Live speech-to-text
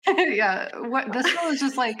Yeah, what this one was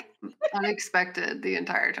just, like, unexpected the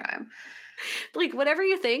entire time. Like, whatever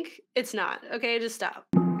you think, it's not, okay? Just stop.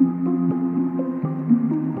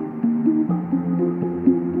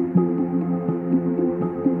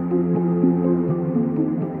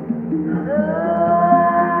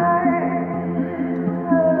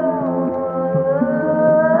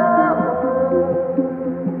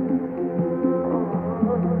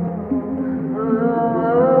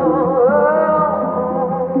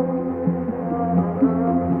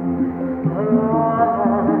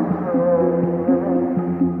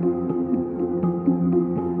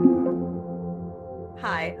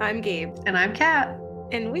 Hi, I'm Gabe, And I'm Kat.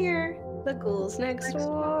 and we're the ghouls next Next.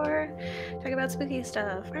 door. Talk about spooky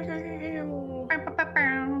stuff.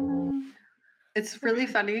 It's really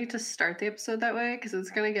funny to start the episode that way because it's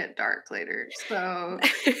gonna get dark later, so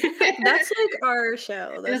That's like our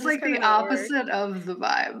show. That's it's just like kind the of how it works. opposite of the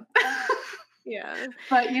vibe. Yeah.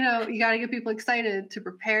 But, you gotta get people excited to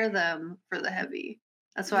prepare them for the heavy.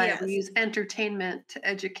 That's why we Yes, use entertainment to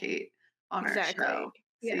educate on our exactly. show.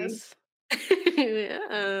 See? Yes.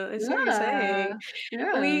 Yeah, I see what you're saying.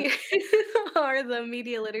 Yeah. Yeah. We are the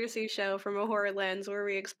media literacy show from a horror lens where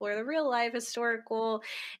we explore the real life, historical,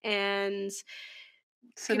 and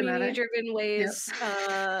community Cinematic. driven Yep. ways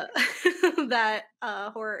that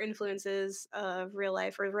horror influences real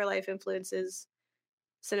life or real life influences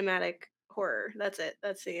cinematic horror. That's it.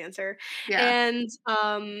 That's the answer. Yeah. And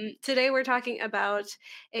today we're talking about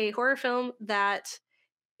a horror film that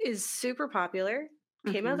is super popular,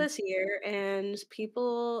 came out Mhm. this year, and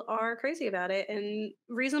people are crazy about it, and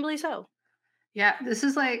reasonably so. Yeah, this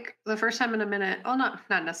is like the first time in a minute. Oh, not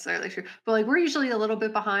necessarily true, but like we're usually a little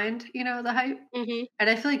bit behind, the hype. Hmm. And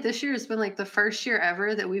I feel like this year has been like the first year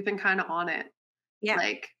ever that we've been kind of on it, Yeah,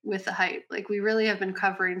 like with the hype. Like we really have been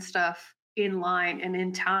covering stuff in line and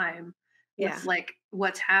in time with yeah. like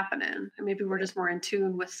what's happening. And maybe we're just more in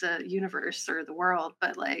tune with the universe or the world,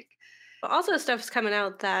 but like, But also stuff's coming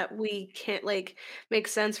out that we can't like make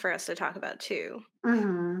sense for us to talk about too.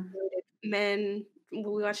 mhm. We did Men,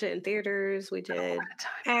 we watched it in theaters. We Oh, did what a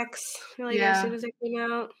time. X like as soon Yeah. as it came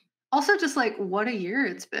out. Also, just like what a year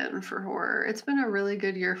it's been for horror. It's been a really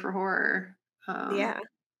good year for horror. Um, Yeah.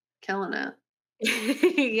 Killing it.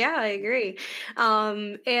 Yeah, I agree.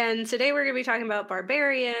 And today we're going to be talking about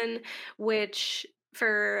Barbarian, which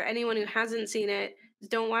for anyone who hasn't seen it,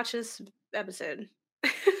 don't watch this episode.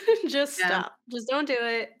 Just Yeah. stop. Just don't do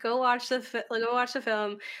it. Go watch the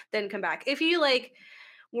film, then come back. If you like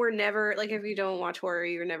were never like if you don't watch horror,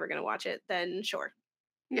 you're never going to watch it, then sure.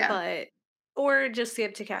 Yeah. But or just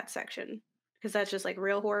skip to cat section because that's just like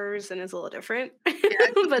real horrors and it's a little different. Yeah,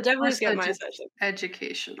 But it's more definitely so skip my just section.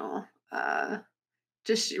 educational.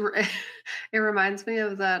 Just it reminds me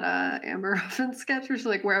of that Amber Ruffin sketch where she's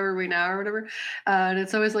like, "Where are we now?" or whatever. And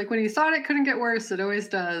it's always like, when you thought it couldn't get worse, it always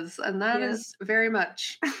does. And that Yeah. is very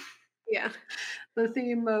much Yeah. the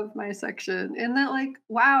theme of my section. In that, like,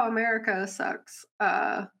 wow, America sucks.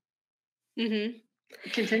 Mhm.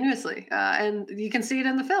 Continuously. And you can see it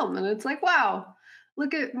in the film. And it's like, wow,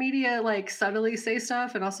 look at media like subtly say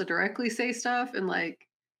stuff and also directly say stuff. And like,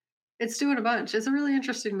 it's doing a bunch. It's a really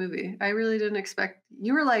interesting movie. I really didn't expect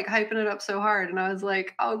you were like hyping it up so hard. And I was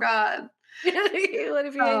like, oh God. What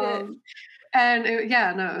if you hate it? Um, and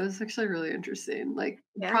yeah, no, it was actually really interesting. Like,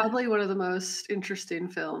 Yeah. probably one of the most interesting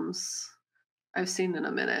films I've seen in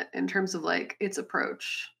a minute in terms of like its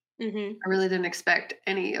approach. Mhm. I really didn't expect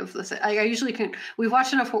any of this. I usually can. We've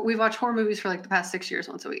watched horror movies for like the past 6 years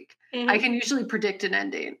once a week. I Mhm. can usually predict an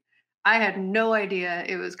ending. I had no idea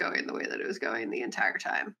it was going the way that it was going the entire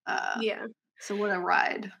time. Yeah. So what a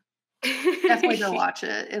ride! Definitely go watch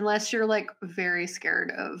it unless you're like very scared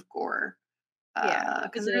of gore, Yeah,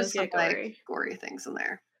 because because it does there's some get like gory. gory things in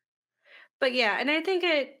there. But yeah, and I think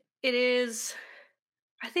it is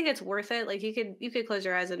I think it's worth it. Like you could close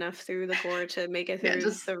your eyes enough through the gore to make it Yeah, through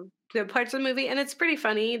just the parts of the movie, and it's pretty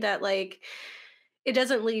funny that like it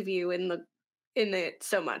doesn't leave you in it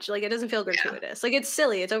so much. Like it doesn't feel yeah, gratuitous. Like it's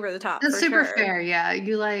silly, it's over the top that's for super sure. fair. Yeah,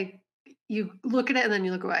 you look at it and then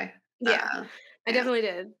you look away. Yeah, I Yeah. definitely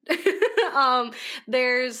did.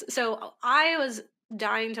 There's so I was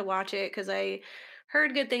dying to watch it because I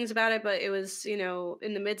heard good things about it, but it was, in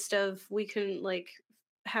the midst of we couldn't like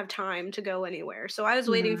have time to go anywhere. So I was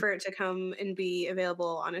waiting Mhm. for it to come and be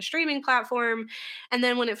available on a streaming platform. And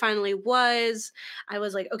then when it finally was, I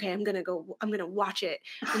was like, okay, I'm gonna watch it.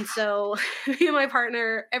 And so me and my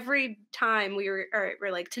partner, every time we were all right,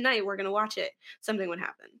 we're like, tonight we're gonna watch it, something would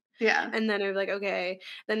happen. Yeah. And then I was like, okay.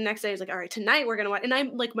 Then the next day, I was like, all right, tonight we're gonna watch. And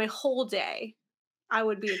I'm like, my whole day, I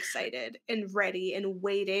would be excited and ready and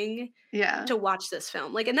waiting Yeah. to watch this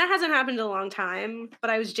film. Like, and that hasn't happened in a long time, but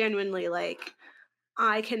I was genuinely like,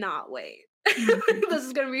 I cannot wait. Mhm. This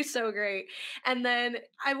is gonna be so great. And then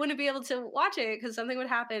I wouldn't be able to watch it because something would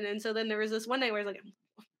happen. And so then there was this one night where I was like,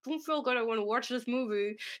 I don't feel good. I want to watch this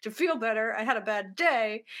movie to feel better. I had a bad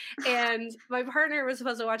day. And my partner was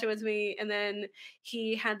supposed to watch it with me. And then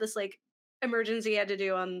he had this like emergency he had to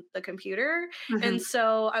do on the computer. And Mhm.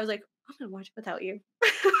 so I was like, I'm gonna watch it without you.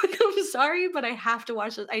 I'm sorry, but I have to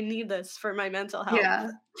watch this. I need this for my mental health. Yeah.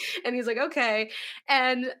 And he's like, okay.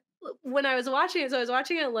 And when I was watching it, so I was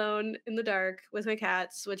watching it alone in the dark with my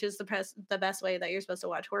cats, which is the best way that you're supposed to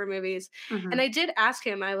watch horror movies. And Mhm. I did ask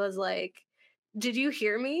him, I was like, did you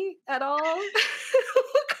hear me at all?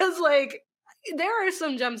 Because like there are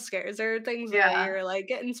some jump scares. There are things that Yeah. you're like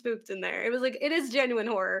getting spooked in there. It was like it is genuine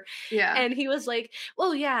horror. Yeah. And he was like,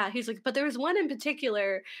 well, yeah. He's like, but there was one in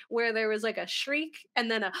particular where there was like a shriek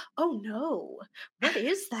and then a oh no, what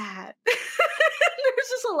is that? There's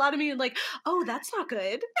just a lot of me like, oh, that's not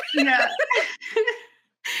good. Yeah.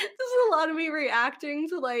 This is a lot of me reacting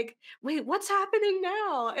to like, wait, what's happening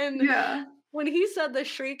now? And Yeah. when he said the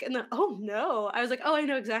shriek and the oh no, I was like, oh, I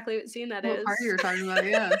know exactly what scene that What part is. you're talking about,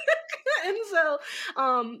 yeah. And so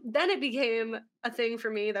then it became a thing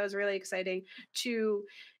for me that was really exciting to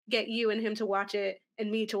get you and him to watch it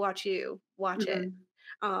and me to watch you watch it.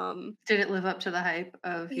 Mhm. Um Did it live up to the hype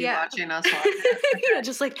of you yeah. watching us watch it? Yeah,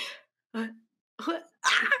 just like what? What?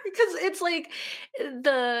 Because it's like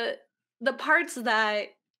the the parts that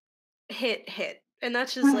hit, and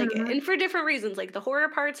that's just like it. Mhm. And for different reasons, like the horror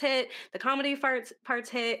parts hit, the comedy parts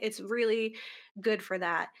hit. It's really good for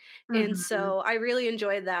that, and Mhm. so I really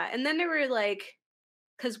enjoyed that. And then there were like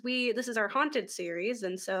because we this is our haunted series,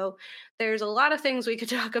 and so there's a lot of things we could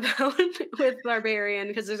talk about with Barbarian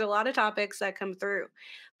because there's a lot of topics that come through.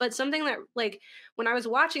 But something that like when I was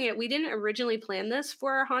watching it, we didn't originally plan this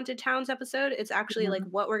for our haunted towns episode. It's actually like Mhm.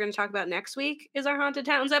 what we're going to talk about next week is our haunted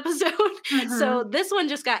towns episode. So Mhm. this one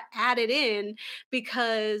just got added in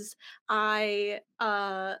because I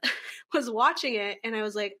was watching it and I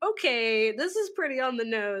was like, okay, this is pretty on the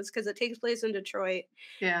nose because it takes place in Detroit.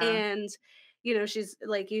 Yeah. And she's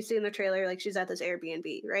like you see in the trailer, like she's at this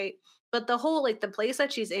Airbnb, right? But the whole like the place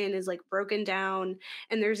that she's in is like broken down,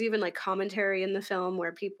 and there's even like commentary in the film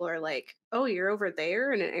where people are like, "Oh, you're over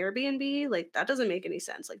there in an Airbnb? Like that doesn't make any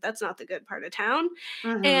sense. Like that's not the good part of town."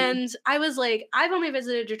 Mhm. And I was like, I've only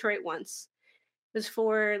visited Detroit once. It was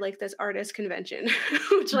for like this artist convention,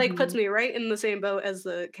 which like puts Mhm. me right in the same boat as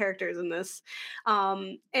the characters in this.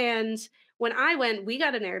 And when I went, we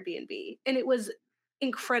got an Airbnb, and it was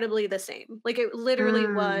incredibly the same. Like it literally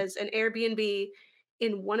Mm. was an Airbnb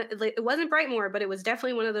in one. Like, it wasn't Brightmoor, but it was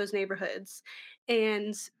definitely one of those neighborhoods,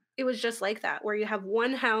 and it was just like that, where you have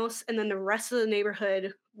one house, and then the rest of the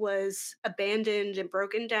neighborhood was abandoned and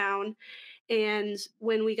broken down. And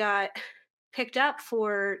when we got picked up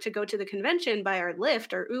for to go to the convention by our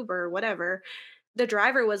Lyft or Uber or whatever, the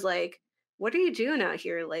driver was like, "What are you doing out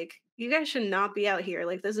here? Like, you guys should not be out here.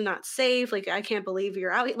 Like, this is not safe. Like, I can't believe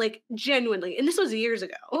you're out here." Like, genuinely. And this was years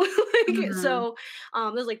ago. Like, Mhm. so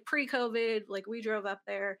it was like pre-COVID. Like, we drove up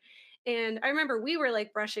there. And I remember we were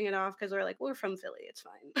like brushing it off because we're like, we're from Philly. It's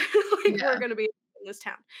fine. Like, we're Yeah. going to be in this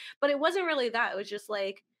town. But it wasn't really that. It was just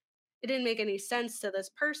like, it didn't make any sense to this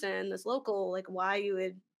person, this local, like why you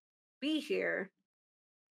would be here.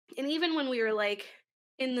 And even when we were like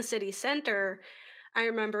in the city center, I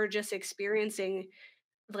remember just experiencing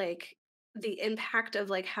like the impact of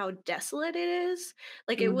like how desolate it is.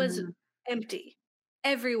 Like it was Mhm. empty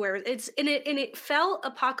everywhere. It's and it felt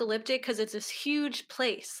apocalyptic because it's this huge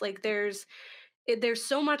place. Like there's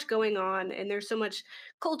so much going on, and there's so much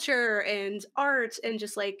culture and art and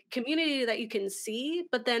just like community that you can see,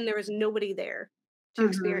 but then there was nobody there to Mhm.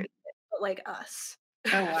 experience it but like us Oh,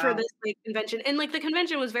 for wow. this like convention. And like the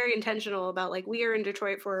convention was very intentional about like we are in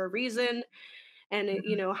Detroit for a reason, and it,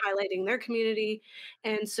 Mhm. highlighting their community.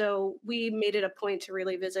 And so we made it a point to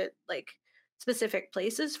really visit like specific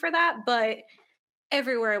places for that. But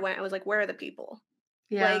everywhere I went, I was like, where are the people?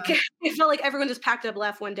 Yeah. Like it felt like everyone just packed up,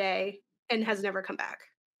 left one day, and has never come back.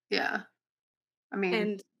 Yeah. I mean,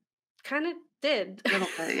 And kind of did. a little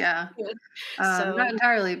bit, yeah. Yeah. Not So,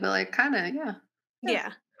 entirely, but, like, kinda, yeah. Yeah.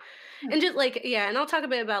 yeah. Yeah. And just like, yeah, and I'll talk a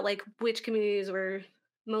bit about like which communities were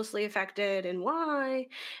mostly affected and why.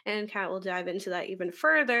 And Kat will dive into that even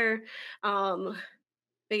further. Um,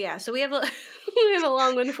 but yeah, so we have a we have a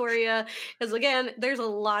long one for you because again, there's a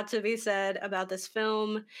lot to be said about this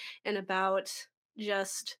film and about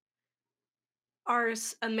just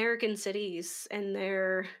American cities and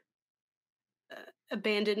their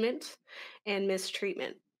abandonment and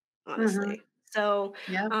mistreatment, Mhm. honestly. So,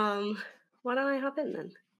 Yep. um, why don't I hop in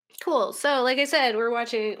then? Cool. So, like I said,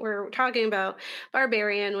 we're talking about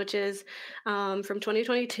Barbarian, which is from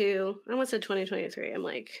 2022. I almost said 2023. I'm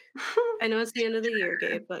like, I know it's the end of the year,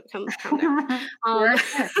 Gabe, but calm down. We're Um,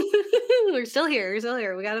 okay. we're still here. We're still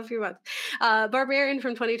here. We got a few months. Barbarian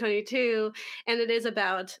from 2022, and it is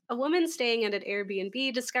about a woman staying at an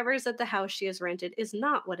Airbnb discovers that the house she has rented is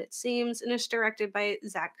not what it seems, and it's directed by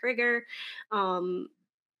Zach Krieger.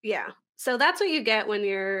 Yeah. So that's what you get when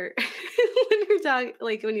you're when you're talking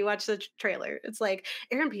like when you watch the trailer. It's like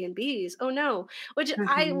Airbnbs. Oh no, which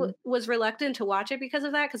Mhm. was reluctant to watch it because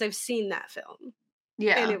of that because I've seen that film and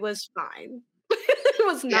Yeah. it was fine. It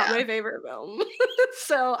was not Yeah. my favorite film.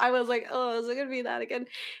 So I was like, "Oh, is it gonna be that again?"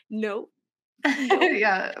 Nope, nope.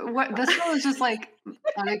 Yeah. What this one was just, like,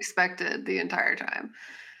 unexpected the entire time.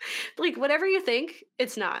 Like, whatever you think,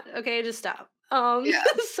 it's not, okay? Just stop. Yeah.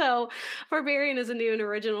 So Barbarian is a new and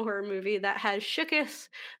original horror movie that has shooketh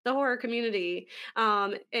the horror community.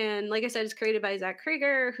 And like I said, it's created by Zach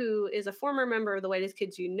Krieger, who is a former member of The Whitest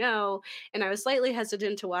Kids You Know, and I was slightly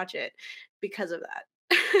hesitant to watch it because of that.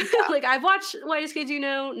 Yeah. Like I've watched Whitest Kids You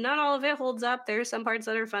Know, not all of it holds up. There's some parts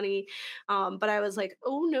that are funny, but I was like,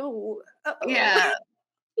 oh no, uh-oh. Yeah.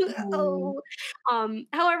 Mhm. Oh,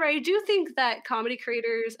 however, I do think that comedy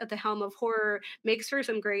creators at the helm of horror makes for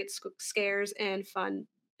some great scares and fun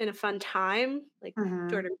and a fun time, like Mhm.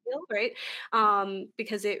 Jordan Peele, right?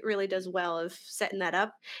 Because it really does well of setting that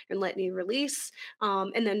up and letting you release,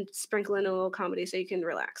 and then sprinkle in a little comedy so you can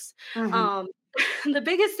relax. Mhm. Um, the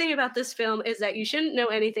biggest thing about this film is that you shouldn't know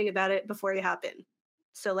anything about it before you hop in.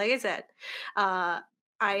 So, like I said, uh,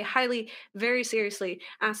 I highly, very seriously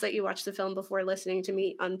ask that you watch the film before listening to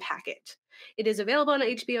me unpack it. It is available on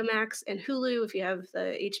HBO Max and Hulu if you have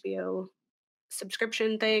the HBO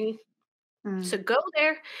subscription thing. So Mm. go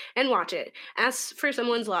there and watch it. Ask for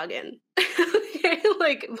someone's login.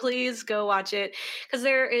 Like, please go watch it because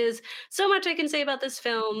there is so much I can say about this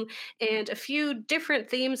film and a few different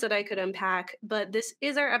themes that I could unpack. But this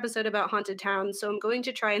is our episode about haunted towns, so I'm going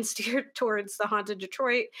to try and steer towards the haunted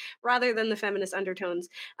Detroit rather than the feminist undertones.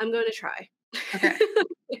 I'm going to try. Okay.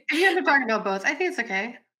 If you end up talking about both, I think it's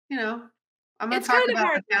okay. You know, I'm gonna It's talk kind of about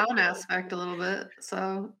hard the not town to. aspect a little bit,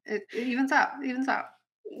 so it evens out, evens out.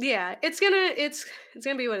 Yeah, it's gonna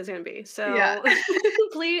be what it's gonna be. Yeah. So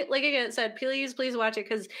please, like again said, please watch it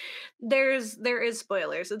because there is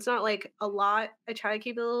spoilers. It's not like a lot. I try to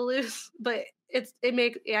keep it a little loose, but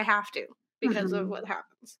I have to because of Mhm. what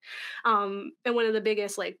happens. And one of the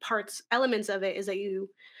biggest like parts elements of it is that you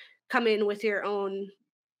come in with your own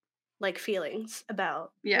like feelings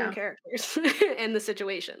about the Yeah. characters and the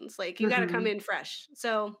situations. Like you got to come Mhm. in fresh.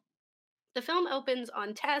 So the film opens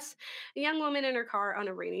on Tess, a young woman in her car on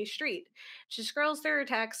a rainy street. She scrolls through her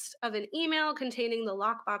text of an email containing the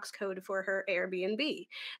lockbox code for her Airbnb.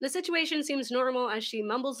 The situation seems normal as she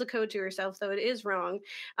mumbles the code to herself, though it is wrong,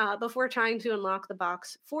 before trying to unlock the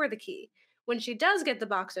box for the key. When she does get the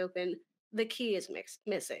box open, the key is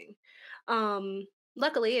missing.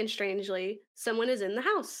 Luckily and strangely, someone is in the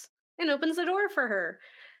house and opens the door for her.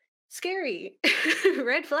 Scary.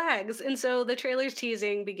 Red flags. And so the trailer's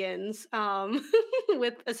teasing begins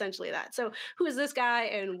with essentially that. So who is this guy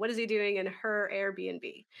and what is he doing in her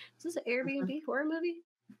Airbnb? Is this an Mhm. Airbnb horror movie?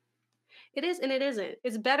 It is and it isn't.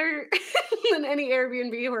 It's better than any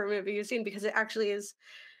Airbnb horror movie you've seen because it actually is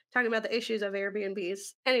talking about the issues of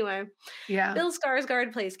Airbnbs. Anyway, Yeah. Bill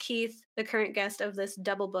Skarsgård plays Keith, the current guest of this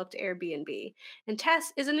double booked Airbnb. And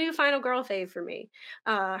Tess is a new final girl fave for me.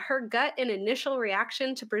 Her gut and initial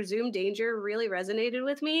reaction to presumed danger really resonated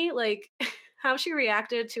with me. Like how she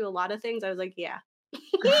reacted to a lot of things, I was like, yeah,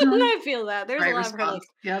 I feel that. There's a Right lot of her like, response.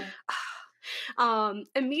 Yep.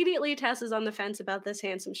 immediately Tess is on the fence about this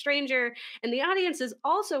handsome stranger, and the audience is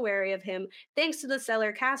also wary of him thanks to the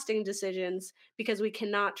seller casting decisions because we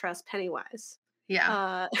cannot trust Pennywise. Yeah.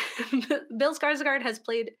 Uh, Bill Skarsgård has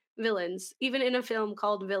played villains, even in a film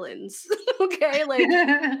called Villains. Okay, like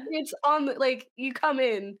it's on like you come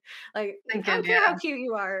in like I Thinking, don't care how yeah. cute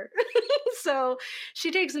you are. So she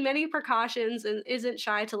takes many precautions and isn't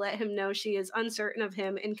shy to let him know she is uncertain of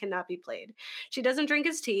him and cannot be played. She doesn't drink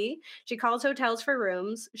his tea. She calls hotels for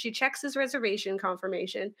rooms. She checks his reservation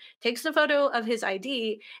confirmation, takes a photo of his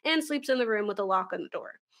ID, and sleeps in the room with a lock on the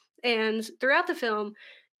door. And throughout the film,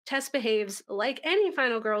 Tess behaves like any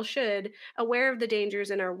final girl should, aware of the dangers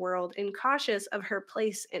in our world and cautious of her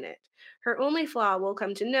place in it. Her only flaw, we'll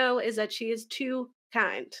come to know, is that she is too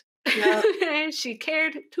kind. Yep. She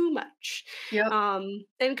cared too much. Yep.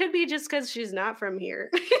 And could be just because she's not from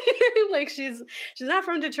here. Like she's not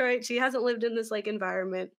from Detroit. She hasn't lived in this like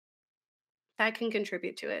environment. That can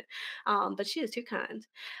contribute to it. But she is too kind.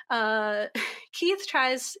 Uh, Keith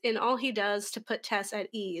tries in all he does to put Tess at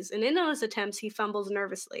ease, and in those attempts, he fumbles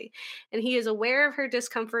nervously. And he is aware of her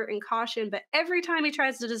discomfort and caution, but every time he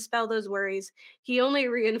tries to dispel those worries, he only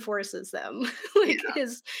reinforces them. Yeah. Like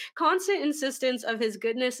his constant insistence of his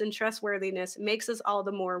goodness and trustworthiness makes us all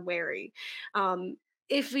the more wary. Um,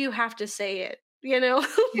 if you have to say it, like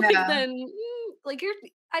Yeah. then like you're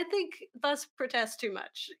I think thus protest too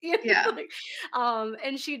much. Yeah. Like,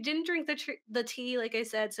 and she didn't drink the tea, like I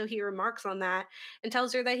said, so he remarks on that and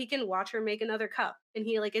tells her that he can watch her make another cup, and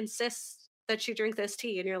he like insists that she drink this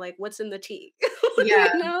tea, and you're like, "What's in the tea?"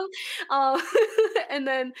 Yeah. you know, uh, and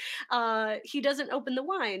then he doesn't open the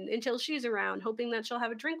wine until she's around, hoping that she'll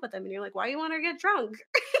have a drink with him, and you're like, "Why you want her to get drunk?"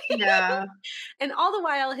 Yeah. And all the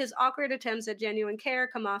while, his awkward attempts at genuine care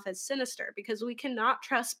come off as sinister because we cannot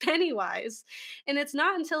trust Pennywise. And it's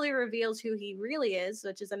not until he reveals who he really is,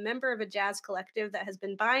 which is a member of a jazz collective that has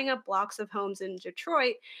been buying up blocks of homes in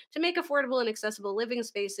Detroit to make affordable and accessible living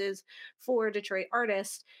spaces for Detroit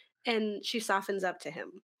artists, and she softens up to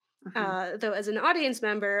him. Mhm. Though, as an audience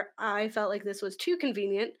member, I felt like this was too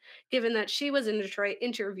convenient, given that she was in Detroit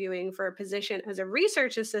interviewing for a position as a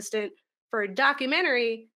research assistant for a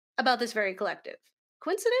documentary about this very collective.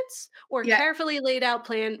 Coincidence or Yeah. carefully laid out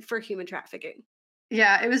plan for human trafficking?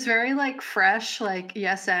 Yeah, it was very, like, fresh, like,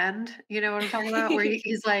 yes, and you know what I'm talking about? Where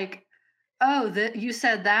he's like, "Oh, that you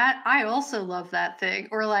said that? I also love that thing,"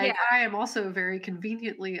 or Yeah, like, "I am also very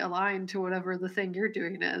conveniently aligned to whatever the thing you're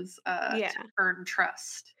doing is," yeah. to earn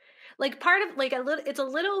trust. Like part of like a little, it's a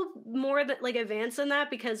little more than like advanced than that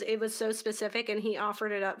because it was so specific and he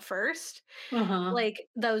offered it up first, Uh-huh. like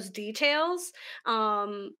those details.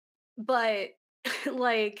 But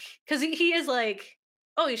like, because he is like,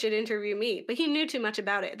 oh, you should interview me, but he knew too much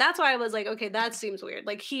about it. That's why I was like, okay, that seems weird.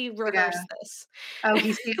 Like he Yeah. rehearsed this. Oh,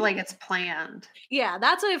 like, it's planned. Yeah,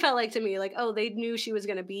 that's what it felt like to me, like, oh, they knew she was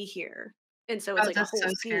gonna be here, and so it's Oh, like a that's whole so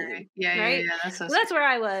scene, scary. Yeah, yeah, right? yeah, that's so So that's scary. where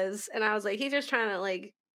I was, and I was like, "He's just trying to,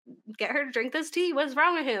 like, get her to drink this tea, what's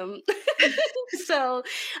wrong with him?" So,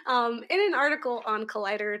 in an article on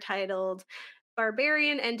Collider titled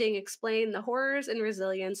 "Barbarian Ending Explain the Horrors and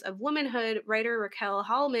Resilience of Womanhood," writer Raquel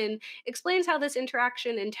Hallman explains how this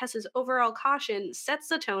interaction and Tess's overall caution sets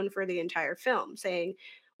the tone for the entire film, saying,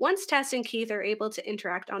 once Tess and Keith are able to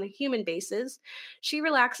interact on a human basis, she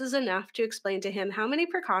relaxes enough to explain to him how many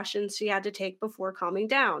precautions she had to take before calming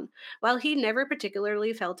down, while he never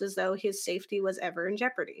particularly felt as though his safety was ever in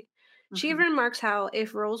jeopardy. She Mhm. even remarks how,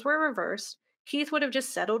 if roles were reversed, Keith would have just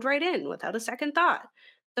settled right in without a second thought.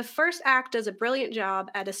 The first act does a brilliant job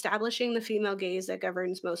at establishing the female gaze that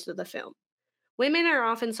governs most of the film. Women are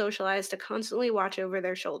often socialized to constantly watch over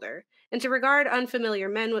their shoulder and to regard unfamiliar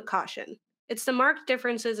men with caution. It's the marked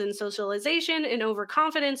differences in socialization and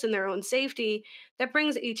overconfidence in their own safety that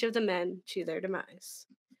brings each of the men to their demise.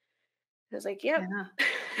 I was like, yep. Yeah,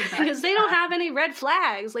 Because exactly they don't that. have any red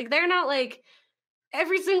flags. Like, they're not like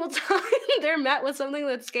every single time they're met with something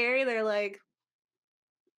that's scary, they're like,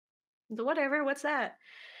 whatever, what's that?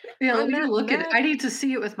 Yeah, let I'm me look at it. mad. I need to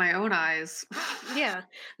see it with my own eyes. Yeah,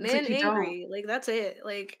 It's man like you don't. angry, like, that's it,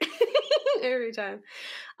 like, every time.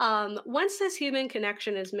 Once this human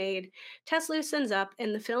connection is made, Tess loosens up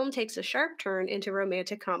and the film takes a sharp turn into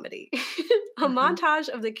romantic comedy. A Mhm. montage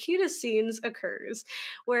of the cutest scenes occurs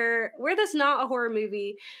where were this not a horror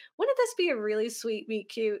movie, wouldn't this be a really sweet meet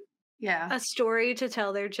cute, Yeah. a story to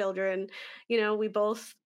tell their children?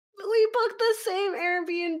 We booked the same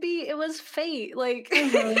Airbnb. It was fate. Like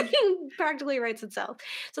Mhm. practically writes itself.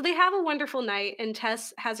 So they have a wonderful night, and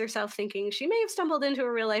Tess has herself thinking she may have stumbled into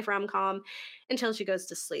a real life rom com until she goes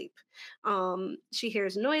to sleep. She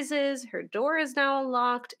hears noises. Her door is now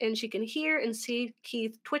unlocked, and she can hear and see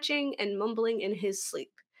Keith twitching and mumbling in his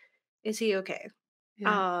sleep. Is he okay?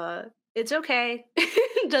 Yeah. Uh, it's okay.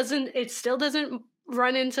 Doesn't it still doesn't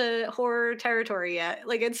run into horror territory yet.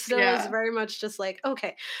 Like it still is Yeah. very much just like,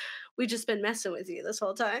 okay, we just been messing with you this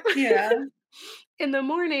whole time. Yeah. In the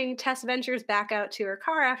morning, Tess ventures back out to her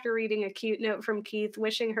car after reading a cute note from Keith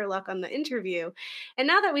wishing her luck on the interview. And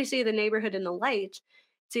now that we see the neighborhood in the light,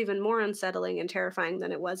 it's even more unsettling and terrifying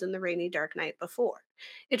than it was in the rainy, dark night before.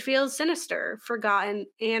 It feels sinister, forgotten,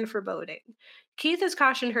 and foreboding. Keith has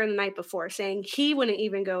cautioned her the night before, saying he wouldn't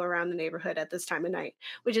even go around the neighborhood at this time of night,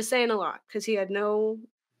 which is saying a lot because he had no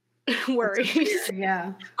That's a worries. fear.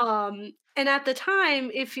 Yeah. And at the time,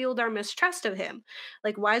 it fueled our mistrust of him.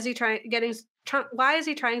 Like, why is he trying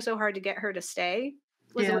so hard to get her to stay?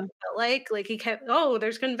 Was what Yeah. it felt like. Like he kept, oh,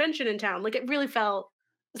 there's convention in town. Like it really felt.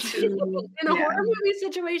 to In a horror yeah. movie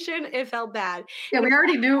situation, it felt bad. Yeah, In a we rom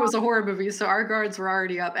already knew it was a horror movie, so our guards were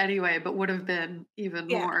already up anyway, but would have been even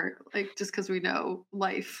yeah. more, like, just because we know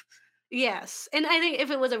life. Yes, and I think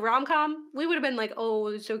if it was a rom-com, we would've been like, "Oh,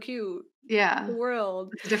 it's so cute. The Yeah,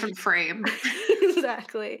 world." it's a different frame.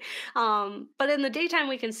 Exactly. But in the daytime,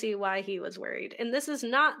 we can see why he was worried. And this is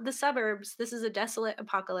not the suburbs. This is a desolate,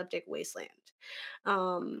 apocalyptic wasteland.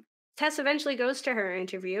 Um, Tess eventually goes to her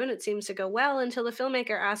interview, and it seems to go well until the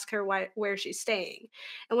filmmaker asks her where she's staying.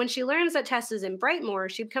 And when she learns that Tess is in Brightmoor,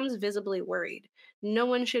 she becomes visibly worried. No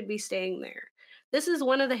one should be staying there. This is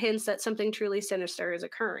one of the hints that something truly sinister is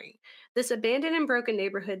occurring. This abandoned and broken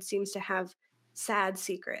neighborhood seems to have sad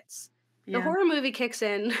secrets. The Yeah. horror movie kicks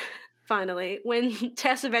in finally when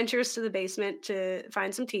Tessa ventures to the basement to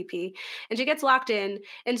find some TP, and she gets locked in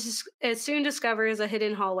and soon discovers a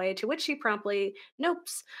hidden hallway to which she promptly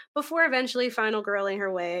nopes before eventually final girling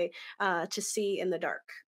her way to see in the dark.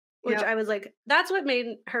 Which Yep. I was like, that's what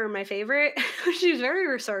made her my favorite. She's very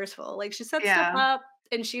resourceful. Like she set stuff Yeah. up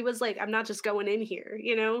and she was like, I'm not just going in here,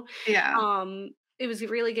 you know? Yeah. It was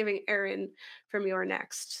really giving Erin from Your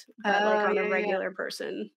Next, but like Oh, on a yeah, yeah. regular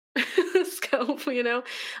person scope, you know?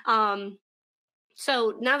 Um,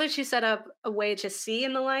 so now that she's set up a way to see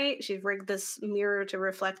in the light, she's rigged this mirror to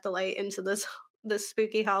reflect the light into this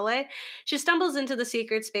spooky hallway. She stumbles into the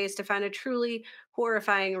secret space to find a truly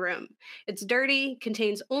horrifying room. It's dirty,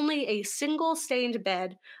 contains only a single stained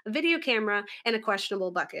bed, a video camera, and a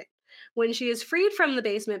questionable bucket. When she is freed from the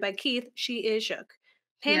basement by Keith, she is shook.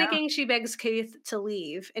 Yeah. Panicking, she begs Keith to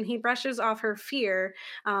leave, and he brushes off her fear.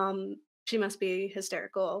 She must be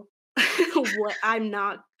hysterical. What I'm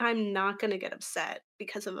not gonna get upset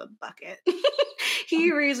because of a bucket. Oh He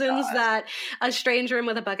my reasons god. that a strange room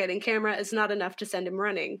with a bucket and camera is not enough to send him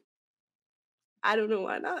running. I don't know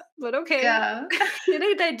why not, but okay. Yeah. It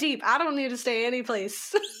ain't that deep. I don't need to stay any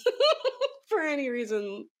place for any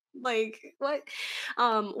reason. Like what?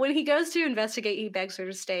 When he goes to investigate, he begs her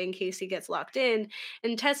to stay in case he gets locked in,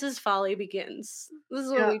 and Tessa's folly begins. This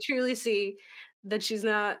is when Yeah. we truly see that she's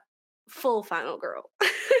not full final girl.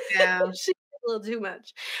 Yeah. She's a little too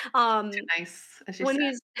much. Too Um, nice, as she when said.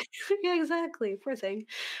 he's yeah, exactly, poor thing.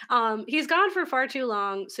 He's gone for far too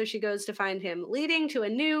long, so she goes to find him, leading to a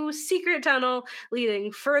new secret tunnel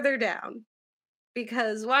leading further down.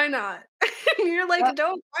 Because why not? You're like, Yep.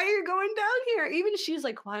 don't why are you going down here? Even she's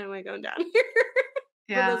like, why am I going down here?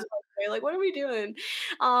 For this Yeah. one day? Like, what are we doing?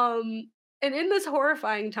 Um, and in this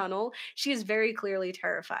horrifying tunnel, she is very clearly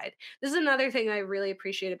terrified. This is another thing I really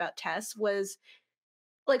appreciate about Tess was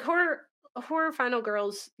like horror final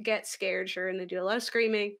girls get scared, sure, and they do a lot of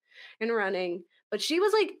screaming and running, but she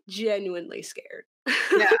was like genuinely scared.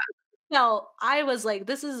 Yeah. No, I was like,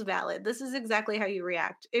 this is valid. This is exactly how you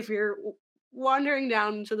react if you're wandering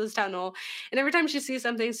down into this tunnel. And every time she sees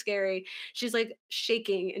something scary, she's like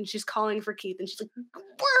shaking and she's calling for Keith and she's like,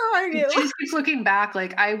 where are She you? just keeps looking back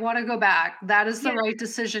like, "I wanna go back. That is the Yeah. right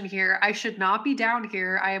decision here. I should not be down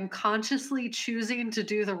here. I am consciously choosing to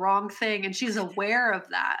do the wrong thing," and she's aware of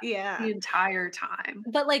that Yeah. the entire time.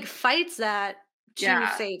 But like fights that to Yeah.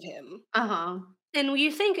 save him. Uh-huh. And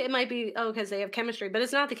you think it might be, oh, because they have chemistry, but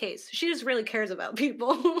it's not the case. She just really cares about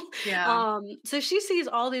people. Yeah. So she sees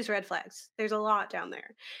all these red flags. There's a lot down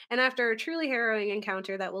there. And after a truly harrowing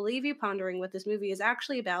encounter that will leave you pondering what this movie is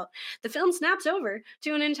actually about, the film snaps over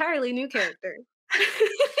to an entirely new character.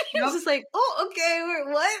 It's Yep. just like, oh,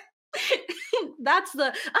 okay, what? That's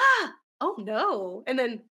the, oh no. And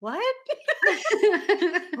then, what?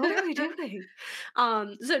 What are we doing?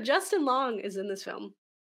 So Justin Long is in this film.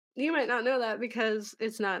 You might not know that because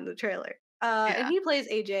it's not in the trailer. And Yeah. he plays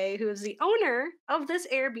AJ, who is the owner of this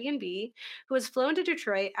Airbnb, who was flown to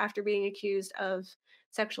Detroit after being accused of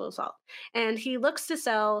sexual assault. And he looks to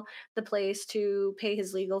sell the place to pay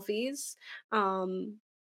his legal fees. Um,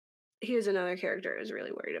 he was another character I was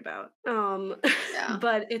really worried about. Yeah.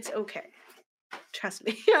 But it's okay. Trust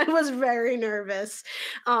me, I was very nervous.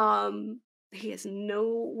 Um, he is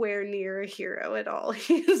nowhere near a hero at all.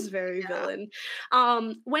 He is very Yeah. villain.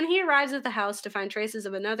 When he arrives at the house to find traces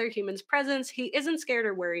of another human's presence, he isn't scared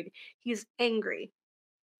or worried. He's angry.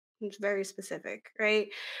 It's very specific, right?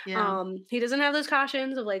 Yeah. He doesn't have those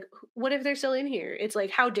cautions of like, what if they're still in here? It's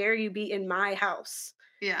like, how dare you be in my house?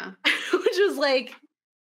 Yeah. Which was like,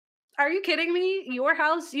 are you kidding me? Your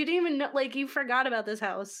house? You didn't even know, like, you forgot about this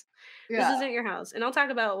house. This Yeah. isn't your house. And I'll talk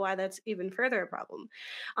about why that's even further a problem.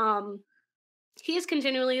 Um, he is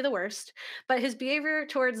continually the worst, but his behavior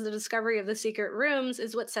towards the discovery of the secret rooms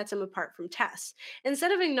is what sets him apart from Tess.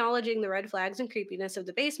 Instead of acknowledging the red flags and creepiness of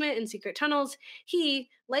the basement and secret tunnels, he,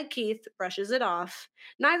 like Keith, brushes it off.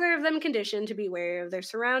 Neither of them conditioned to be wary of their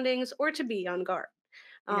surroundings or to be on guard.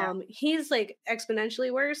 Yeah. He's like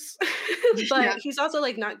exponentially worse, but Yeah. he's also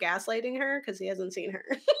like not gaslighting her because he hasn't seen her.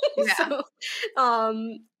 Yeah. So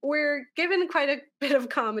we're given quite a bit of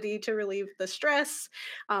comedy to relieve the stress.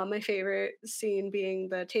 My favorite scene being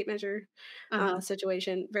the tape measure Uh-huh.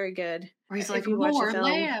 situation. Very good. Where he's like, If you watch the "More film.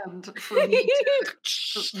 land for me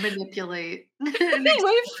to manipulate and My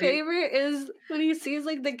exploit." favorite is when he sees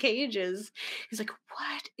like the cages. He's like,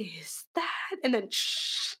 "What is that?" And then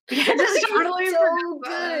Yeah, I just like totally it's forgot so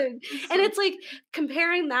about it. good. It's And so it's like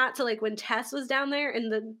comparing that to like when Tess was down there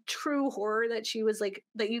and the true horror that she was like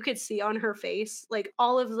that you could see on her face. Like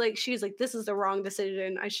all of like she's like, "This is the wrong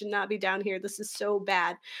decision. I should not be down here. This is so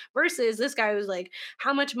bad." Versus this guy was like,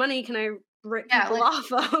 "How much money can I rip yeah, people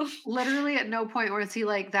like, off of?" literally at no point was he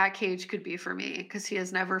like, "That cage could be for me," because he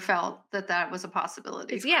has never felt that that was a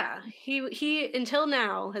possibility It's for yeah, he until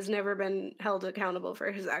now has never been held accountable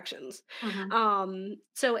for his actions. Mhm.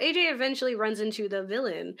 So AJ eventually runs into the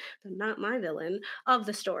villain, the not my villain of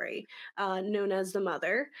the story, known as the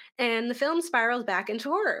mother, and the film spirals back into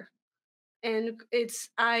horror. And it's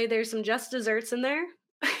I there's some just desserts in there.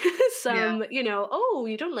 Yeah, Some, oh,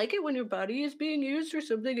 you don't like it when your body is being used for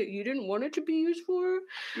something that you didn't want it to be used for?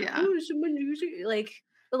 yeah, Oh, is someone using like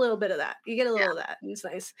a little bit of that. You get a yeah. little of that. And it's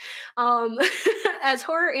nice. Um, as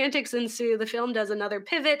horror antics ensue, the film does another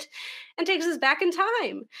pivot and takes us back in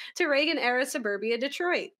time to Reagan era suburbia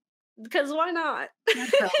Detroit. Because why not? In the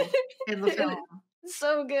film. In the And film.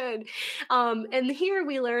 so good. And here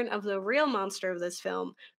we learn of the real monster of this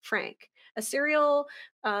film, Frank, a serial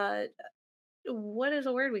uh what is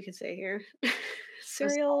a word we could say here?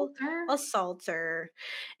 Serial Assaulter? assaulter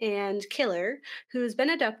and killer who's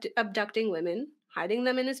been abducting women, hiding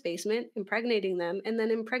them in his basement, impregnating them, and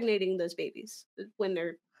then impregnating those babies when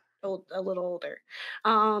they're a little older.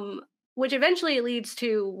 Um, which eventually leads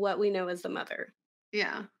to what we know as the mother.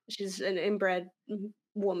 Yeah, She's an inbred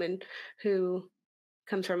woman who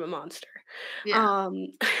comes from a monster. yeah, Um,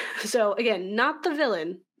 so again, not the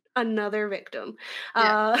villain, another victim.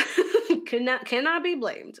 yeah. Uh, cannot be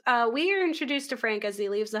blamed. We are introduced to Frank as he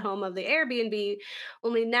leaves the home of the Airbnb,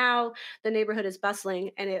 only now the neighborhood is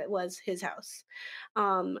bustling and it was his house.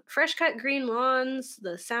 Fresh cut green lawns,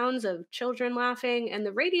 the sounds of children laughing, and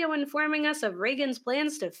the radio informing us of Reagan's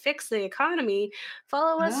plans to fix the economy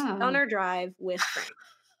follow us on Oh. our drive with Frank.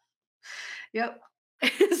 Yep.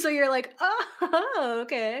 So you're like, oh,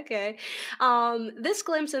 okay, okay. This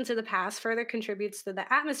glimpse into the past further contributes to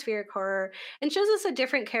the atmospheric horror and shows us a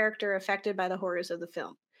different character affected by the horrors of the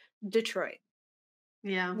film, Detroit,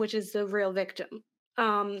 Yeah. which is the real victim.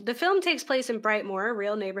 The film takes place in Brightmoor, a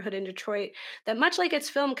real neighborhood in Detroit that, much like its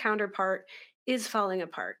film counterpart, is falling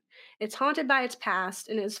apart. It's haunted by its past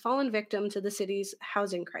and has fallen victim to the city's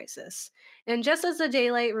housing crisis. And just as the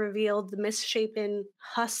daylight revealed the misshapen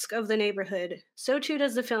husk of the neighborhood, so too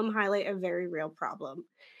does the film highlight a very real problem.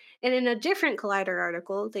 And in a different Collider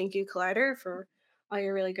article, thank you, Collider, for all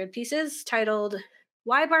your really good pieces, titled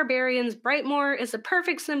Why Barbarians Brightmoor is the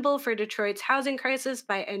Perfect Symbol for Detroit's Housing Crisis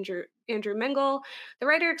by Andrew Mengel, the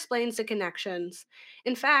writer explains the connections.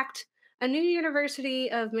 In fact, a new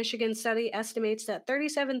University of Michigan study estimates that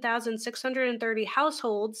 37,630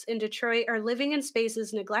 households in Detroit are living in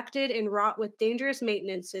spaces neglected and wrought with dangerous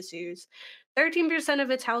maintenance issues. 13%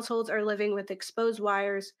 of its households are living with exposed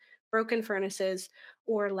wires, broken furnaces,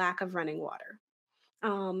 or lack of running water.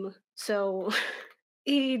 So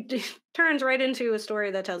turns right into a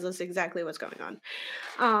story that tells us exactly what's going on.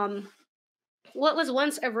 Um, what was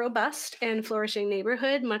once a robust and flourishing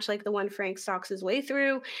neighborhood, much like the one Frank stalks his way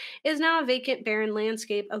through, is now a vacant, barren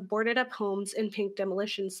landscape of boarded up homes and pink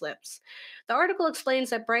demolition slips. The article explains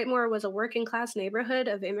that Brightmoor was a working class neighborhood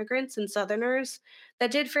of immigrants and Southerners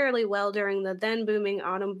that did fairly well during the then booming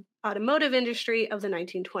automotive industry of the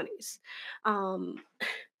 1920s. Um,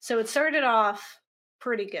 so it started off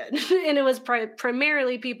pretty good, and it was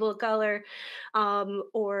primarily people of color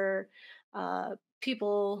or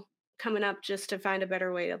people coming up just to find a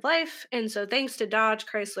better way of life. And so, thanks to Dodge,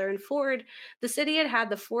 Chrysler, and Ford, the city had had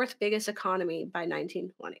the fourth biggest economy by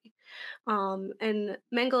 1920. And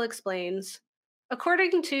Mengel explains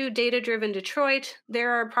according to Data Driven Detroit, there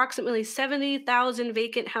are approximately 70,000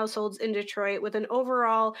 vacant households in Detroit with an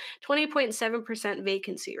overall 20.7%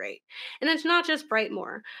 vacancy rate. And it's not just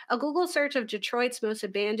Brightmoor. A Google search of Detroit's most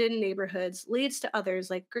abandoned neighborhoods leads to others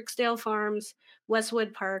like Gricksdale Farms,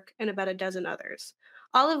 Westwood Park, and about a dozen others,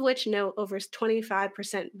 all of which note over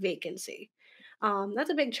 25% vacancy. That's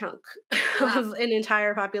a big chunk Wow. of an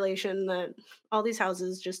entire population that all these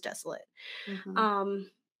houses just desolate. Mhm.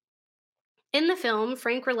 Um, In the film,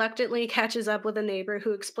 Frank reluctantly catches up with a neighbor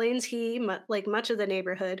who explains like much of the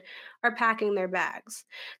neighborhood, are packing their bags.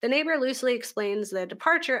 The neighbor loosely explains the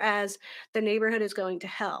departure as the neighborhood is going to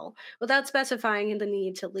hell, without specifying the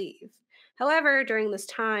need to leave. However, during this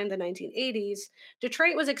time, the 1980s,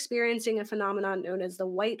 Detroit was experiencing a phenomenon known as the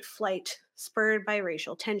white flight, spurred by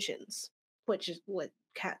racial tensions, which is what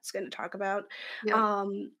Kat's going to talk about. Yep.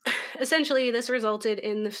 Um, Essentially, this resulted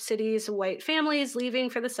in the city's white families leaving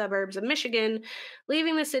for the suburbs of Michigan,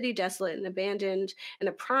 leaving the city desolate and abandoned, and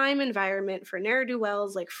a prime environment for ne'er do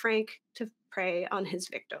wells like Frank to prey on his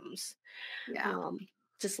victims. Yeah. Um,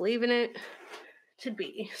 just leaving it to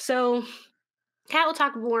be. So, Kat will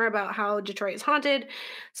talk more about how Detroit is haunted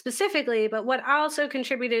specifically, but what also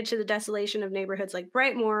contributed to the desolation of neighborhoods like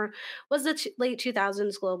Brightmoor was the late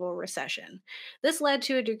 2000s global recession. This led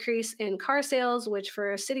to a decrease in car sales, which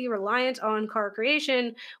for a city reliant on car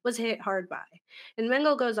creation was hit hard by. And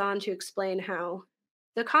Mengel goes on to explain how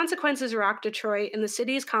the consequences rocked Detroit, and the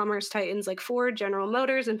city's commerce titans like Ford, General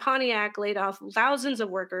Motors, and Pontiac laid off thousands of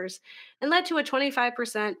workers and led to a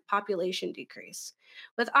 25% population decrease.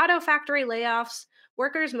 With auto factory layoffs,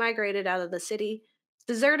 workers migrated out of the city,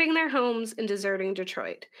 deserting their homes and deserting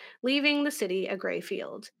Detroit, leaving the city a gray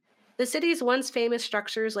field. The city's once famous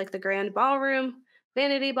structures like the Grand Ballroom,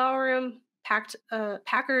 Vanity Ballroom,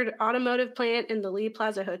 Packard Automotive Plant, and the Lee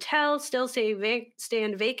Plaza Hotel still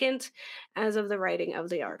stand vacant as of the writing of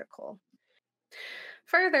the article.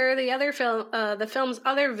 Further, the film's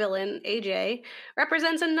other villain, AJ,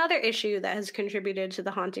 represents another issue that has contributed to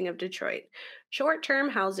the haunting of Detroit: short-term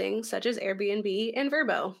housing, such as Airbnb and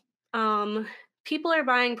Vrbo. Um, People are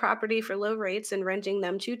buying property for low rates and renting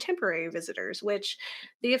them to temporary visitors, which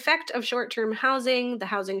the effect of short-term housing, the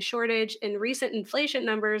housing shortage, and recent inflation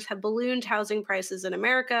numbers have ballooned housing prices in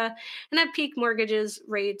America and have peaked mortgage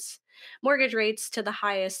rates to the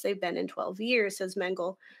highest they've been in 12 years, says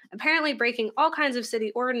Mengel. Apparently breaking all kinds of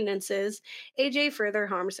city ordinances, AJ further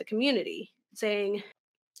harms the community, saying,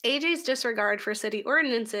 AJ's disregard for city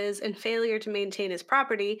ordinances and failure to maintain his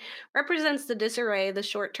property represents the disarray the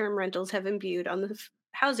short term rentals have imbued on the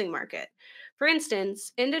housing market. For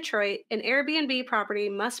instance, in Detroit, an Airbnb property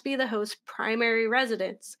must be the host's primary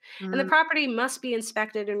residence, and the Mm, property must be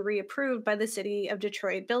inspected and reapproved by the City of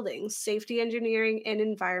Detroit Buildings, Safety Engineering, and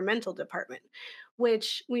Environmental Department,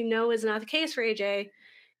 which we know is not the case for AJ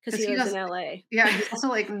because 'cause he he lives in does LA. yeah, he's also,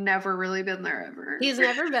 like, never really been there ever. He's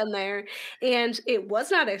never been there, and it was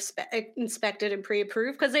not inspected and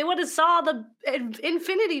pre-approved because they would have saw the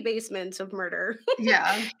infinity basement of murder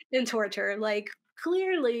Yeah. and torture, like,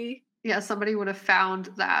 clearly. Yeah, somebody would have found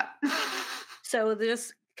that. So they're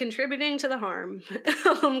just contributing to the harm,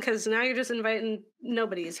 because now you're just inviting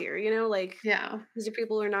nobody's here, like, Yeah. these are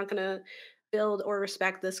people who are not gonna build or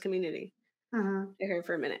respect this community. Mhm. Here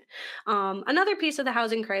for a minute. Another piece of the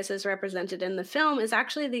housing crisis represented in the film is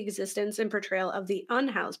actually the existence and portrayal of the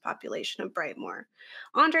unhoused population of Brightmoor.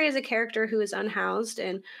 Andre is a character who is unhoused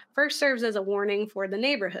and first serves as a warning for the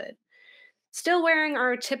neighborhood. Still wearing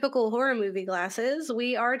our typical horror movie glasses,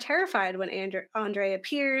 we are terrified when Andre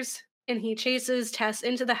appears and he chases Tess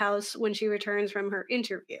into the house when she returns from her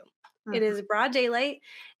interview. It Mhm. is broad daylight,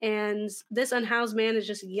 and this unhoused man is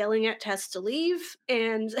just yelling at Tess to leave.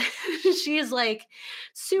 And she is like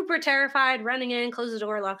super terrified, running in, closes the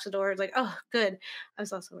door, locks the door. It's like, oh, good. I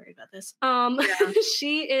was also worried about this. Yeah.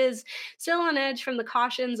 She is still on edge from the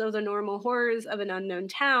cautions of the normal horrors of an unknown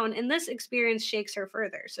town, and this experience shakes her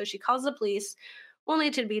further. So she calls the police, only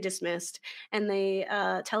to be dismissed, and they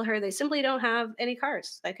tell her they simply don't have any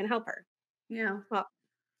cars that can help her. Yeah. Well,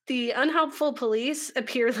 the unhelpful police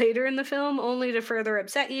appear later in the film only to further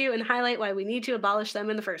upset you and highlight why we need to abolish them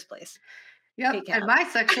in the first place. Hey, Yep, and Kat. my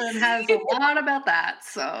section has a lot about that,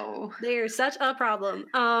 so They are such a problem.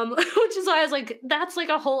 Which is why I was like, that's like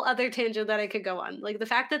a whole other tangent that I could go on. Like the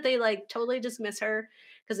fact that they like totally dismiss her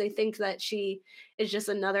because they think that she is just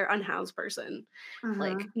another unhoused person,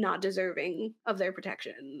 like Mhm. not deserving of their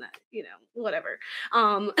protection, that, whatever.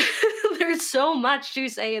 Um, there's so much to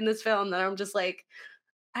say in this film that I'm just like,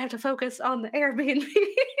 I have to focus on the Airbnb.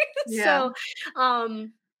 Yeah. So,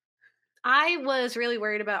 um, I was really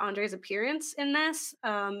worried about Andre's appearance in this,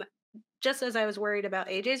 just as I was worried about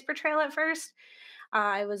AJ's portrayal at first.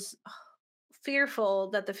 I was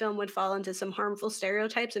fearful that the film would fall into some harmful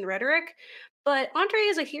stereotypes and rhetoric. But Andre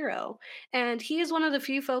is a hero, and he is one of the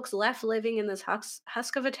few folks left living in this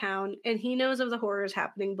husk of a town, and he knows of the horrors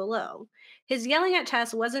happening below. His yelling at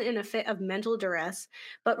Tess wasn't in a fit of mental duress,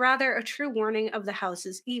 but rather a true warning of the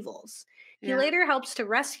house's evils. He Yeah. later helps to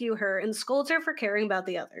rescue her and scolds her for caring about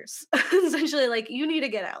the others. Essentially, like, you need to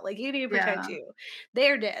get out. Like, you need to protect Yeah. you.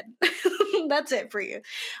 They're dead. That's it for you.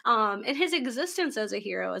 And his existence as a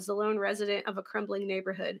hero, as the lone resident of a crumbling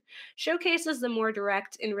neighborhood, showcases the more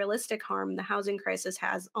direct and realistic harm the housing crisis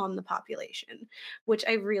has on the population, which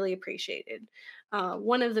I really appreciated.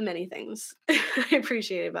 One of the many things I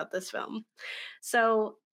appreciated about this film.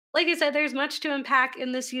 So, like I said, there's much to unpack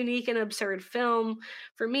in this unique and absurd film.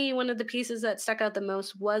 For me, one of the pieces that stuck out the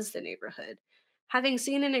most was the neighborhood. Having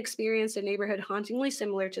seen and experienced a neighborhood hauntingly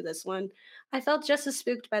similar to this one, I felt just as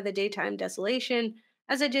spooked by the daytime desolation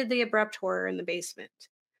as I did the abrupt horror in the basement.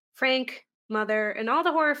 Frank, Mother, and all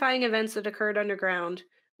the horrifying events that occurred underground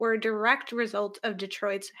were a direct result of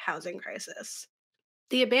Detroit's housing crisis.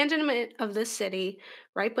 The abandonment of this city,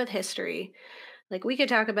 ripe with history, like we could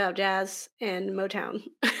talk about jazz and Motown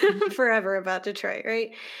Mhm. forever about Detroit,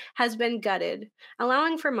 right? Has been gutted,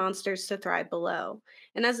 allowing for monsters to thrive below.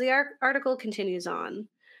 And as the article continues on,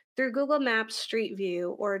 through Google Maps Street View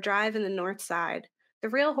or a drive in the north side, the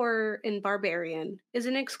real horror in Barbarian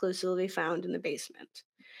isn't exclusively found in the basement.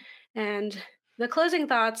 And the closing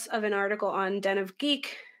thoughts of an article on Den of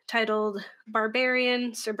Geek titled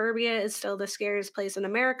Barbarian Suburbia is Still the Scariest Place in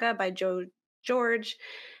America by Joe George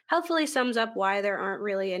helpfully sums up why there aren't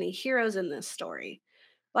really any heroes in this story.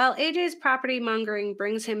 While AJ's property mongering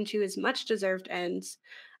brings him to his much deserved ends,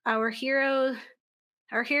 our hero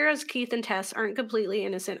our heroes Keith and Tess aren't completely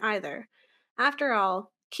innocent either. After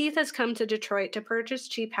all, Keith has come to Detroit to purchase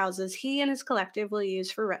cheap houses he and his collective will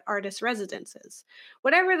use for artist residences.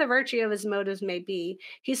 Whatever the virtue of his motives may be,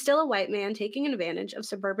 he's still a white man taking advantage of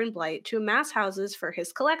suburban blight to amass houses for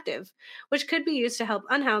his collective, which could be used to help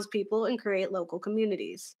unhoused people and create local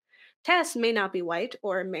communities. Tess may not be white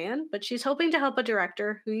or a man, but she's hoping to help a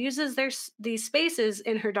director who uses these spaces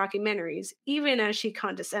in her documentaries, even as she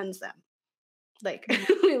condescends them. Like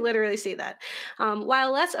Mhm. we literally see that.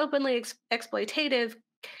 While less openly exploitative,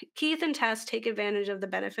 Keith and Tess take advantage of the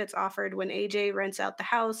benefits offered when AJ rents out the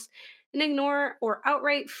house and ignore or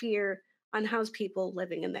outright fear unhoused people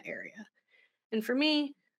living in the area. And for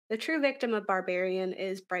me, the true victim of Barbarian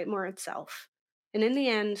is Brightmoor itself. And in the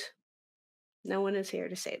end, no one is here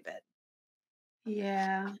to save it.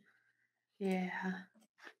 Yeah. Yeah.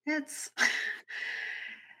 It's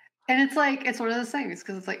and it's like it's one of those things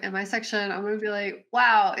because it's like in my section, I'm gonna be like,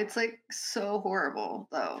 wow, it's like so horrible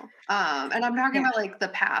though. And I'm talking Yeah. about like the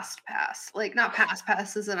past, like not past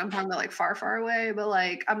passes, and I'm talking about like far, far away, but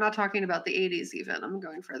like I'm not talking about the 80s even. I'm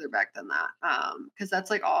going further back than that. Because that's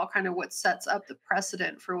like all kind of what sets up the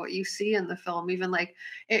precedent for what you see in the film. Even like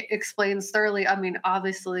it explains thoroughly. I mean,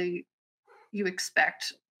 obviously you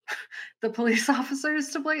expect the police officers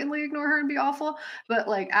to blatantly ignore her and be awful. But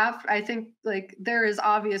like after I think like there is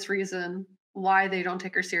obvious reason why they don't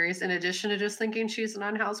take her serious in addition to just thinking she's an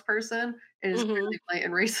unhoused person. It is Hmm. clearly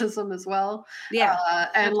blatant racism as well. Yeah,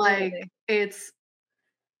 And like absolutely. it's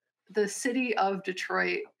the city of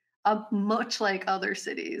Detroit, much like other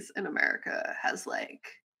cities in America, has like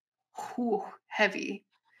whew, heavy,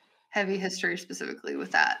 heavy history specifically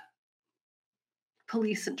with that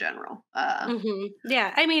police in general.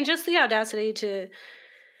 Yeah, I mean, just the audacity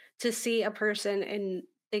to see a person and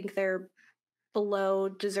think they're below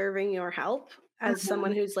deserving your help as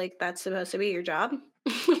someone Mhm. who's like that's supposed to be your job,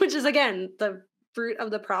 which is again the root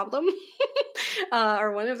of the problem,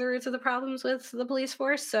 or one of the roots of the problems with the police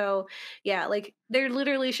force. So yeah, like there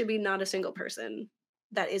literally should be not a single person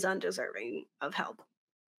that is undeserving of help,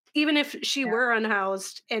 even if she Yeah. were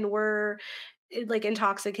unhoused and were like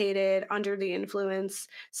intoxicated, under the influence,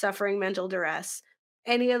 suffering mental duress.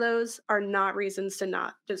 Any of those are not reasons to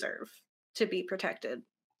not deserve to be protected.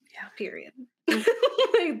 Yeah. Period.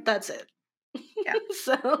 Mm, That's it. yeah.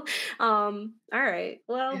 So, all right.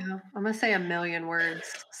 Well, Yeah, I'm gonna say a million words,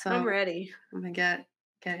 I'm so ready. I'm gonna get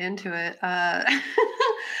into it.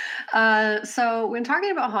 So when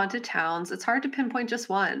talking about haunted towns, it's hard to pinpoint just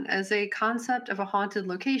one, as a concept of a haunted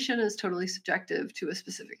location is totally subjective to a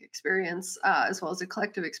specific experience, as well as a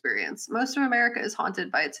collective experience. Most of America is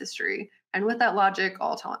haunted by its history, and with that logic,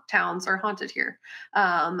 all towns are haunted here.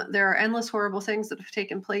 There are endless horrible things that have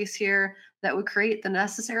taken place here that would create the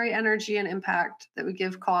necessary energy and impact that would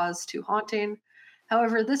give cause to haunting.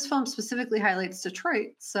 However, this film specifically highlights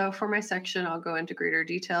Detroit, so for my section, I'll go into greater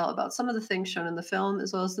detail about some of the things shown in the film,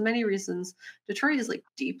 as well as the many reasons Detroit is like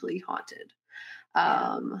deeply haunted.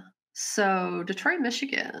 Yeah. So, Detroit,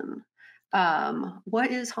 Michigan.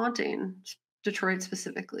 What is haunting Detroit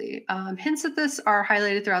specifically? Hints at this are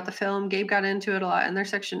highlighted throughout the film. Gabe got into it a lot in their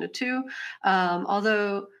section too.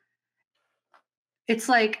 Although it's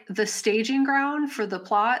like the staging ground for the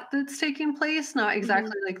plot that's taking place, not Hmm.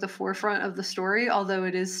 exactly like the forefront of the story, although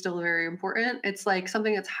it is still very important. It's like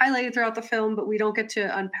something that's highlighted throughout the film, but we don't get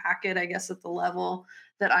to unpack it, I guess, at the level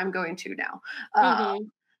that I'm going to now. Mhm.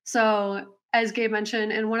 So, as Gabe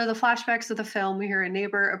mentioned, in one of the flashbacks of the film, we hear a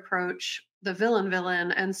neighbor approach the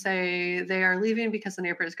villain and say they are leaving because the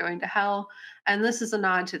neighbor is going to hell. And this is a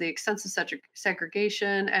nod to the extensive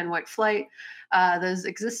segregation and white flight that has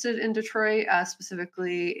existed in Detroit,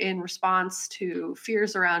 specifically in response to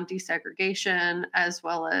fears around desegregation as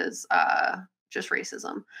well as just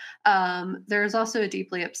racism. There is also a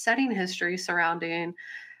deeply upsetting history surrounding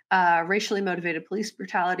racially motivated police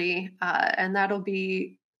brutality, and that'll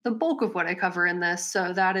be the bulk of what I cover in this.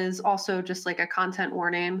 So that is also just like a content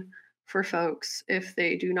warning for folks if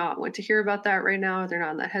they do not want to hear about that right now. They're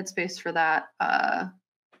not in that headspace for that.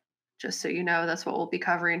 Just so you know, that's what we'll be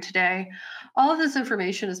covering today. All of this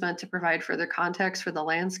information is meant to provide further context for the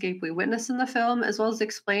landscape we witness in the film, as well as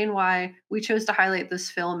explain why we chose to highlight this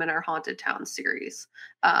film in our Haunted Town series.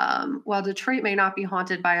 While Detroit may not be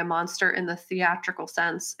haunted by a monster in the theatrical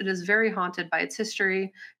sense, it is very haunted by its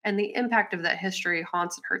history, and the impact of that history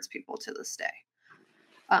haunts and hurts people to this day.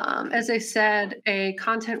 As I said, a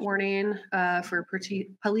content warning for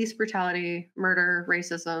police brutality, murder,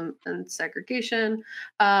 racism, and segregation.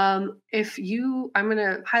 I'm going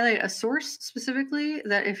to highlight a source specifically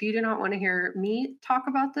that if you do not want to hear me talk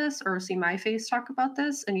about this or see my face talk about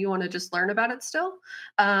this and you want to just learn about it still,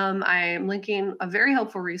 I am linking a very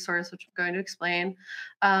helpful resource, which I'm going to explain,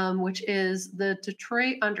 which is the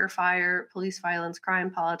Detroit Under Fire Police Violence, Crime,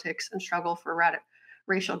 Politics, and Struggle for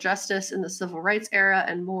Racial Justice in the Civil Rights Era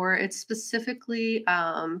and more. It's specifically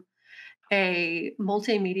a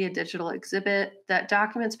multimedia digital exhibit that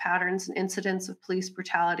documents patterns and incidents of police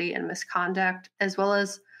brutality and misconduct, as well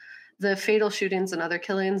as the fatal shootings and other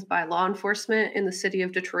killings by law enforcement in the city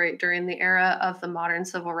of Detroit during the era of the modern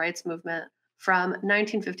civil rights movement from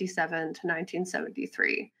 1957 to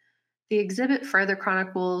 1973. The exhibit further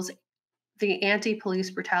chronicles the anti police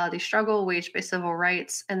brutality struggle waged by civil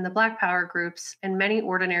rights and the Black Power groups and many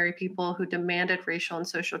ordinary people who demanded racial and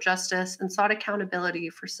social justice and sought accountability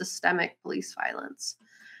for systemic police violence.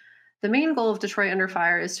 The main goal of Detroit Under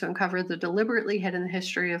Fire is to uncover the deliberately hidden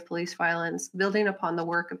history of police violence, building upon the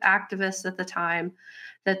work of activists at the time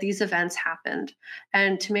that these events happened,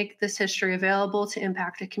 and to make this history available to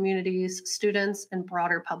impacted communities, students, and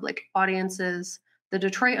broader public audiences. The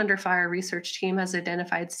Detroit Under Fire research team has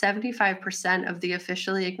identified 75% of the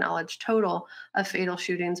officially acknowledged total of fatal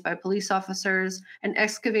shootings by police officers and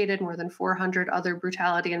excavated more than 400 other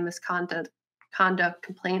brutality and misconduct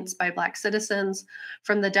complaints by Black citizens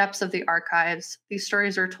from the depths of the archives. These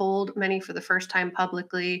stories are told, many for the first time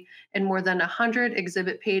publicly, in more than 100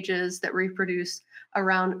 exhibit pages that reproduce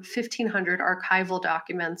around 1,500 archival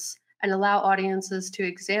documents and allow audiences to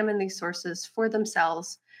examine these sources for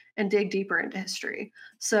themselves and dig deeper into history.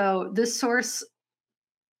 So this source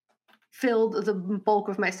filled the bulk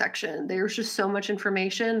of my section. There was just so much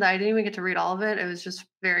information that I didn't even get to read all of it. It was just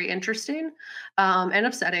very interesting and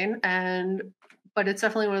upsetting. But it's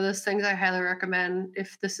definitely one of those things I highly recommend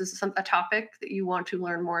if this is a topic that you want to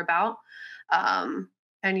learn more about, and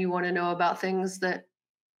you want to know about things that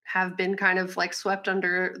have been kind of like swept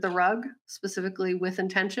under the rug, specifically with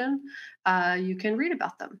intention. You can read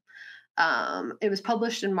about them. It was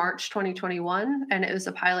published in March 2021, and it was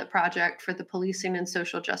a pilot project for the Policing and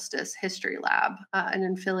Social Justice History Lab,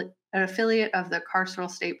 an affiliate of the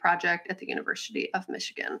Carceral State Project at the University of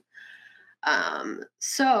Michigan.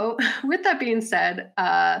 So, with that being said,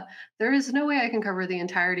 there is no way I can cover the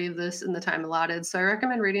entirety of this in the time allotted. So, I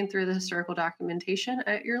recommend reading through the historical documentation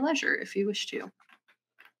at your leisure if you wish to.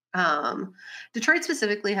 Detroit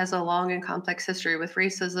specifically has a long and complex history with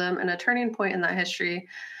racism, and a turning point in that history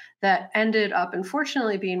that ended up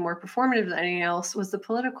unfortunately being more performative than anything else was the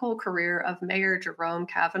political career of Mayor Jerome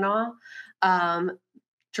Kavanaugh. Um,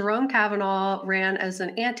 Jerome Kavanaugh ran as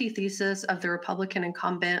an antithesis of the Republican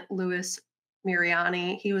incumbent Louis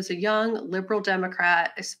Mariani. He was a young liberal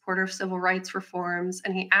Democrat, a supporter of civil rights reforms,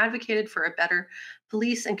 and he advocated for a better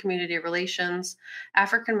police and community relations.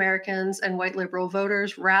 African Americans and white liberal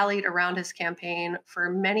voters rallied around his campaign.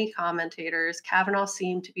 For many commentators, Kavanaugh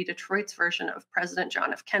seemed to be Detroit's version of President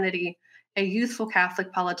John F. Kennedy, a youthful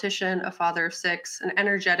Catholic politician, a father of six, an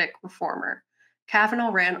energetic reformer.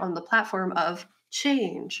 Kavanaugh ran on the platform of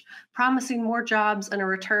change, promising more jobs and a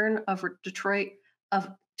return of Detroit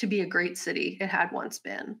to be a great city it had once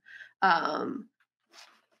been.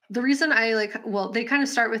 The reason they kind of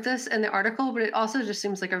start with this in the article, but it also just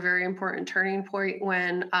seems like a very important turning point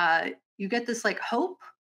when you get this like hope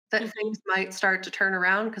that things might start to turn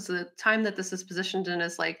around, because the time that this is positioned in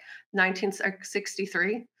is like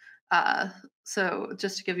 1963. So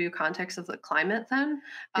just to give you context of the climate then,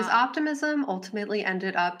 his optimism ultimately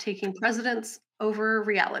ended up taking precedence over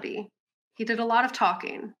reality. He did a lot of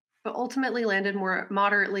talking, but ultimately landed more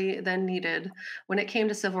moderately than needed when it came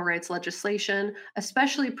to civil rights legislation,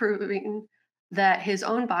 especially proving that his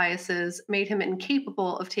own biases made him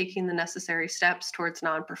incapable of taking the necessary steps towards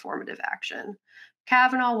non performative action.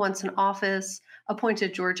 Kavanaugh, once in office,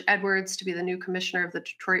 appointed George Edwards to be the new commissioner of the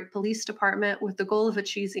Detroit Police Department with the goal of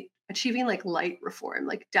achieving like light reform,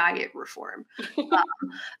 like diet reform.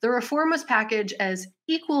 The reform was packaged as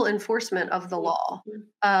equal enforcement of the law,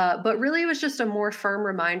 but really it was just a more firm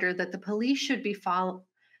reminder that the police should be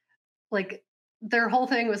like their whole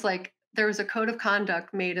thing was like there was a code of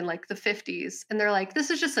conduct made in like the 50s, and they're like, this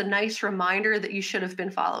is just a nice reminder that you should have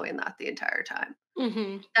been following that the entire time.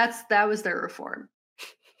 Mhm. That was their reform.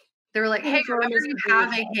 They were like, hey, Reform remember is you the have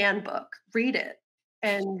a bridge. handbook, read it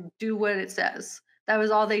and do what it says. That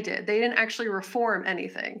was all they did. They didn't actually reform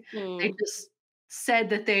anything. They Mm. just said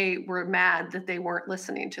that they were mad that they weren't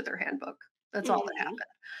listening to their handbook. That's all that Mhm.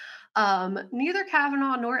 happened. Neither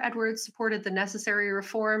Kavanaugh nor Edwards supported the necessary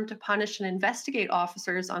reform to punish and investigate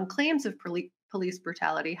officers on claims of police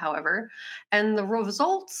brutality, however, and the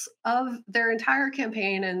results of their entire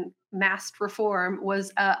campaign and masked reform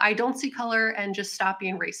was I don't see color and just stop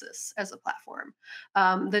being racist as a platform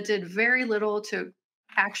that did very little to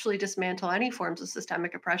actually dismantle any forms of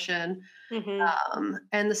systemic oppression, Mhm.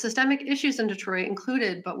 and the systemic issues in Detroit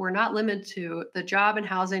included, but were not limited to, the job and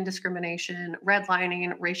housing discrimination,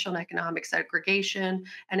 redlining, racial and economic segregation,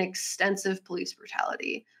 and extensive police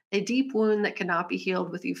brutality. A deep wound that cannot be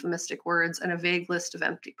healed with euphemistic words and a vague list of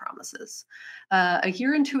empty promises. A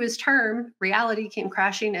year into his term, reality came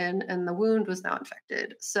crashing in, and the wound was now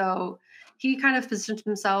infected. So he kind of positioned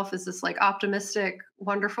himself as this like optimistic,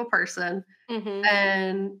 wonderful person Mhm.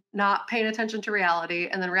 and not paying attention to reality.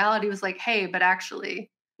 And then reality was like, hey, but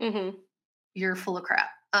actually, Mhm. you're full of crap.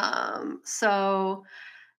 So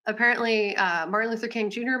apparently, Martin Luther King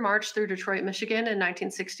Jr. marched through Detroit, Michigan in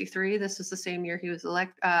 1963. This was the same year he was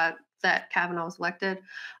that Kavanaugh was elected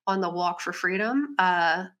on the Walk for Freedom.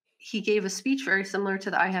 He gave a speech very similar to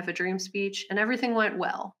the I Have a Dream speech, and everything went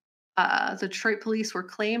well. The Detroit police were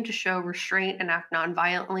claimed to show restraint and act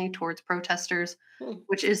nonviolently towards protesters, Mm.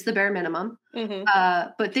 which is the bare minimum. Mhm.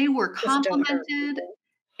 But they were Just don't hurt complimented people.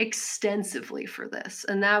 extensively for this,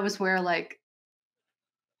 and that was where like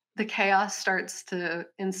the chaos starts to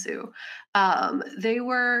ensue. They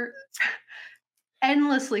were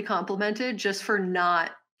endlessly complimented just for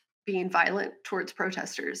not being violent towards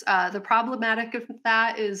protesters. The problematic of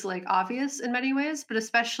that is like obvious in many ways, but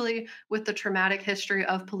especially with the traumatic history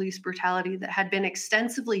of police brutality that had been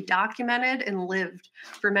extensively documented and lived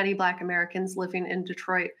for many Black Americans living in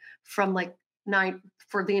Detroit from like nine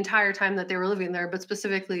for the entire time that they were living there, but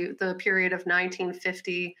specifically the period of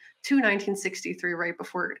 1950 to 1963, right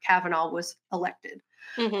before Kavanaugh was elected.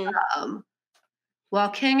 Mhm. Um,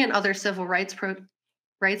 while King and other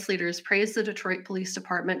rights leaders praised the Detroit Police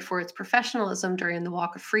Department for its professionalism during the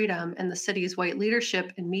Walk of Freedom, and the city's white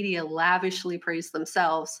leadership and media lavishly praised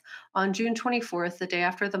themselves, on June 24th, the day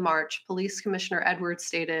after the march, Police Commissioner Edwards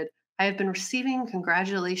stated, I have been receiving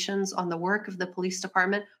congratulations on the work of the police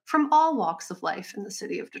department from all walks of life in the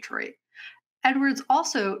city of Detroit. Edwards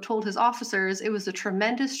also told his officers it was a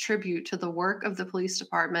tremendous tribute to the work of the police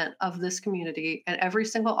department of this community and every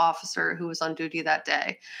single officer who was on duty that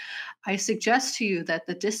day. I suggest to you that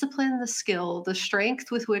the discipline, the skill, the strength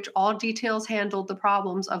with which all details handled the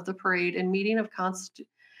problems of the parade and meeting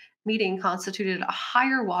constituted a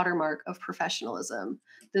higher watermark of professionalism.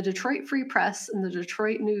 The Detroit Free Press and the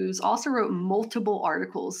Detroit News also wrote multiple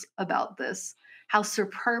articles about this, how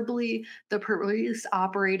superbly the police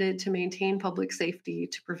operated to maintain public safety,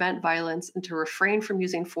 to prevent violence, and to refrain from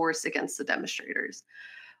using force against the demonstrators.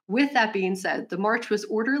 With that being said, the march was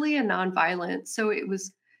orderly and nonviolent, so it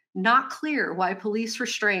was not clear why police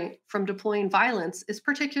restraint from deploying violence is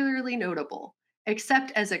particularly notable,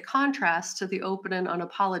 except as a contrast to the open and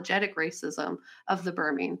unapologetic racism of the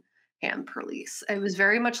Birmingham police. It was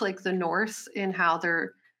very much like the North in how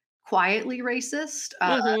they're quietly racist,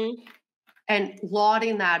 Mhm. and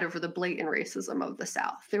lauding that over the blatant racism of the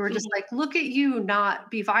South. They were just Mhm. like, look at you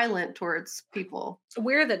not be violent towards people.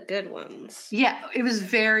 We're the good ones. Yeah, it was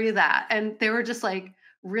very that, and they were just, like,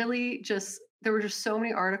 really just there were just so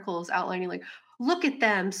many articles outlining, like, "Look at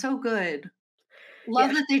them, so good.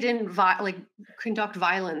 Love Yeah. that they didn't conduct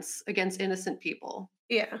violence against innocent people.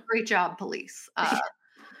 Yeah. Great job, police."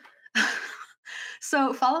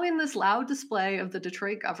 So, following this loud display of the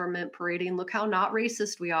Detroit government parading, look how not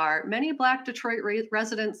racist we are, many Black Detroit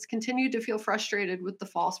residents continued to feel frustrated with the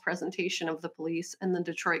false presentation of the police and the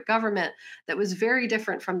Detroit government that was very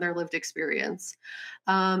different from their lived experience,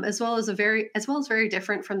 as well as very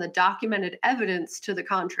different from the documented evidence to the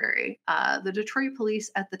contrary. The Detroit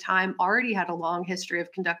police at the time already had a long history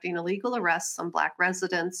of conducting illegal arrests on Black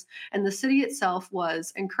residents, and the city itself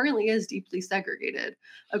was and currently is deeply segregated.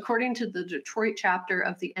 According to the Detroit chapter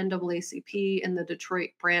of the NAACP and the Detroit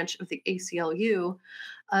branch of the ACLU,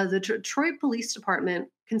 the Detroit Police Department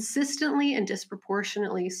consistently and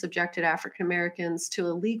disproportionately subjected African Americans to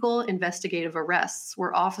illegal investigative arrests,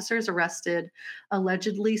 where officers arrested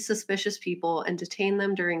allegedly suspicious people and detained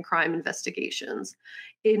them during crime investigations.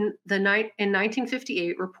 In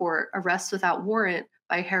 1958 report, Arrests Without Warrant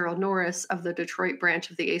by Harold Norris of the Detroit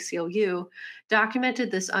branch of the ACLU,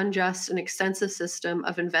 documented this unjust and extensive system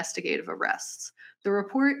of investigative arrests. The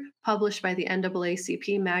report, published by the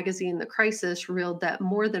NAACP magazine The Crisis, revealed that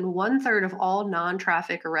more than one-third of all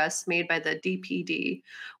non-traffic arrests made by the DPD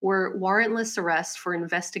were warrantless arrests for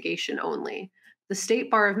investigation only. The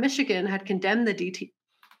State Bar of Michigan had condemned the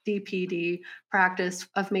DPD practice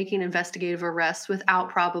of making investigative arrests without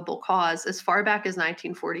probable cause as far back as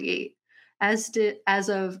 1948. As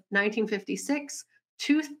of 1956,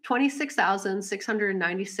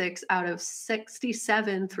 26,696 out of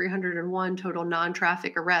 67,301 total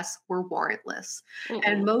non-traffic arrests were warrantless,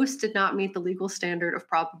 and most did not meet the legal standard of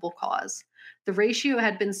probable cause. The ratio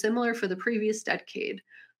had been similar for the previous decade.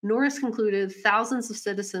 Norris concluded thousands of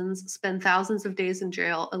citizens spend thousands of days in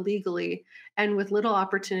jail illegally and with little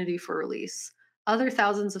opportunity for release. Other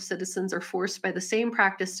thousands of citizens are forced by the same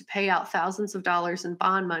practice to pay out thousands of dollars in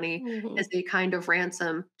bond money Mhm. as a kind of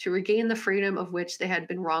ransom to regain the freedom of which they had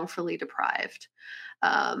been wrongfully deprived.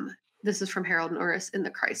 This is from Harold Norris in The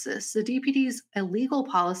Crisis. The DPD's illegal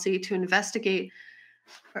policy to investigative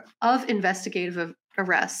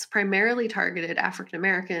arrests primarily targeted African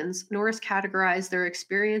Americans. Norris categorized their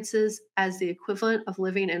experiences as the equivalent of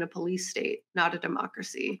living in a police state, not a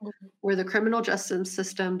democracy, Mhm. where the criminal justice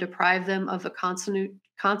system deprived them of a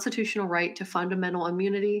constitutional right to fundamental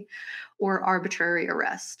immunity or arbitrary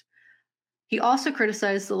arrest. He also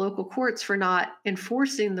criticized the local courts for not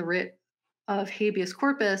enforcing the writ of habeas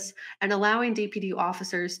corpus and allowing DPD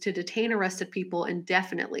officers to detain arrested people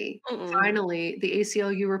indefinitely. Mm-mm. Finally, the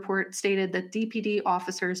ACLU report stated that DPD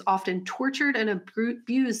officers often tortured and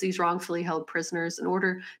abused these wrongfully held prisoners in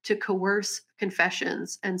order to coerce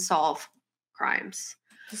confessions and solve crimes.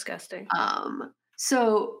 Disgusting.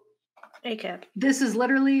 So ACAB. this is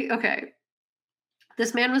literally okay.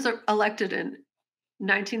 This man was elected in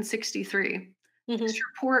 1963. This Mhm.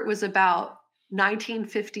 report was about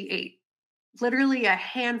 1958. Literally a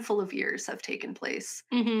handful of years have taken place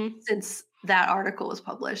Mhm. since that article was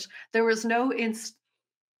published. There was no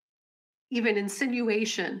even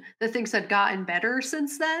insinuation that things had gotten better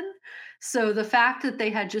since then. So the fact that they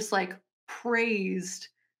had just like praised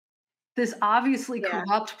this obviously Yeah.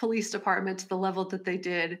 corrupt police department to the level that they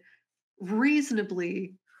did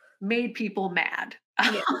reasonably made people mad.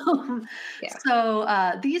 Yeah. Um,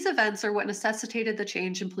 Yeah. these events are what necessitated the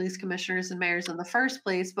change in police commissioners and mayors in the first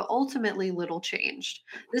place, but ultimately little changed.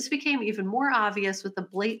 This became even more obvious with the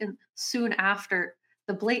blatant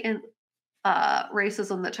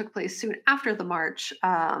racism that took place soon after the march.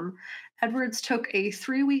 Edwards took a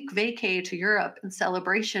 3-week vacay to Europe in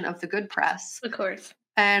celebration of the good press. Of course.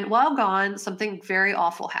 And while gone, something very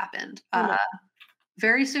awful happened. Oh, no.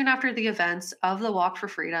 Very soon after the events of the Walk for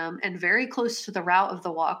Freedom and very close to the route of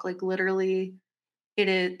the walk, like literally it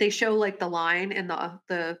is they show like the line in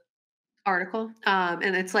the article.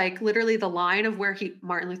 And it's like literally the line of where he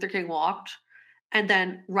Martin Luther King walked, and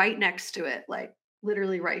then right next to it, like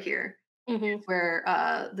literally right here, Mhm. is where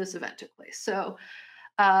this event took place. So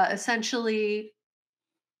essentially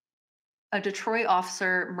a Detroit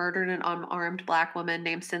officer murdered an unarmed Black woman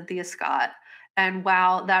named Cynthia Scott. And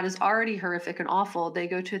while that is already horrific and awful, they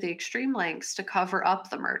go to the extreme lengths to cover up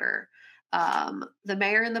the murder. The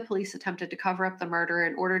mayor and the police attempted to cover up the murder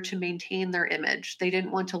in order to maintain their image. They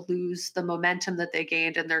didn't want to lose the momentum that they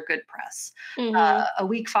gained in their good press. Mhm. A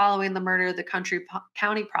week following the murder, the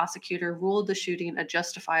county prosecutor ruled the shooting a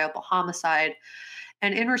justifiable homicide,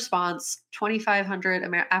 and in response, 2,500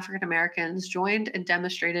 African Americans joined and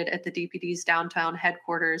demonstrated at the DPD's downtown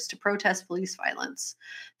headquarters to protest police violence.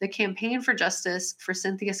 The campaign for justice for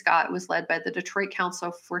Cynthia Scott was led by the Detroit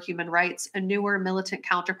Council for Human Rights, a newer militant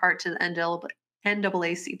counterpart to the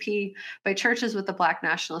NAACP, by churches with a Black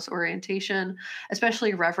nationalist orientation,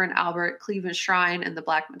 especially Reverend Albert Cleveland Shrine and the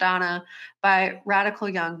Black Madonna, by radical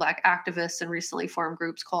young Black activists and recently formed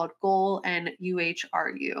groups called Goal and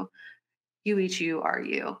UHURU,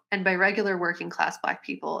 and by regular working class Black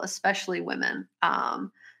people, especially women.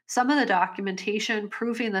 Some of the documentation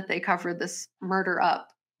proving that they covered this murder up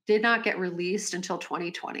did not get released until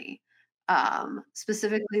 2020.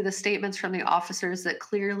 Specifically, the statements from the officers that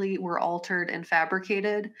clearly were altered and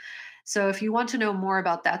fabricated. So, if you want to know more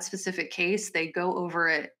about that specific case, they go over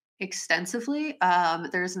it extensively.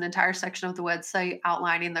 There's an entire section of the website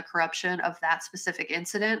outlining the corruption of that specific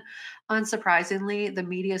incident. Unsurprisingly, the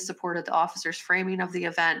media supported the officers' framing of the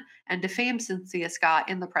event and defamed Cynthia Scott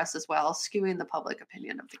in the press as well, skewing the public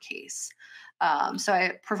opinion of the case. So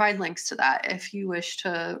I provide links to that if you wish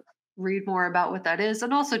to read more about what that is,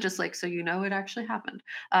 and also just like so you know it actually happened,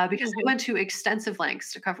 because they Mhm. went to extensive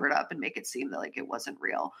lengths to cover it up and make it seem that like it wasn't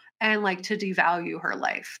real, and like to devalue her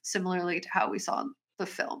life, similarly to how we saw in the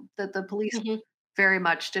film that the police Mhm. very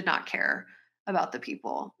much did not care about the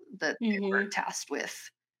people that they were Mhm. tasked with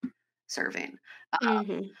serving.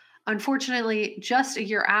 Mhm. Unfortunately, just a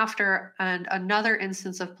year after, and another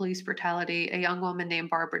instance of police brutality, a young woman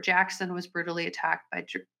named Barbara Jackson was brutally attacked by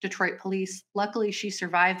Detroit police. Luckily, she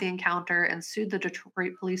survived the encounter and sued the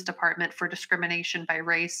Detroit Police Department for discrimination by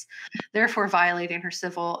race, therefore violating her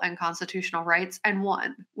civil and constitutional rights, and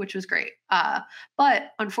won, which was great.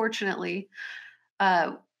 But unfortunately,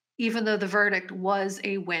 uh, even though the verdict was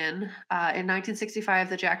a win, in 1965,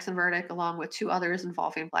 the Jackson verdict, along with two others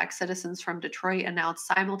involving Black citizens from Detroit, announced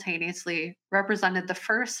simultaneously, represented the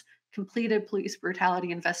first completed police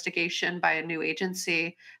brutality investigation by a new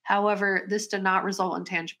agency. However, this did not result in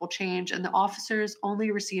tangible change, and the officers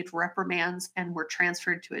only received reprimands and were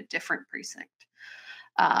transferred to a different precinct.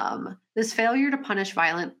 This failure to punish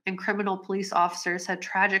violent and criminal police officers had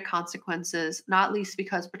tragic consequences, not least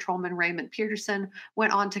because Patrolman Raymond Peterson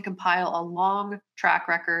went on to compile a long track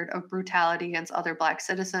record of brutality against other Black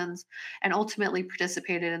citizens and ultimately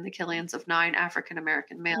participated in the killings of 9 African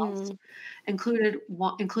American males, Mhm.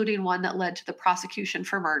 including one that led to the prosecution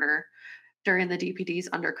for murder during the DPD's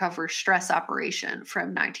undercover stress operation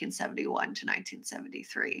from 1971 to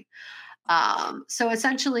 1973. So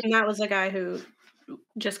essentially, And that was the guy who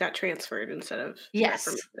just got transferred instead of yes.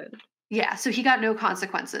 reprimanded. Yeah, so he got no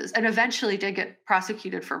consequences and eventually did get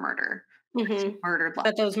prosecuted for murder because he Mhm. murdered lots.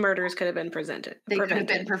 But those murders could have been They could have been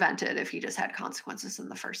prevented. prevented if he just had consequences in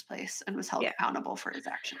the first place and was held Yeah, accountable for his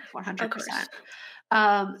actions of course.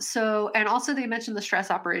 100%. So, and also they mentioned the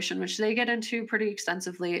stress operation, which they get into pretty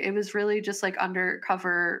extensively. It was really just like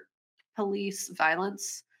undercover police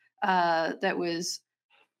violence that was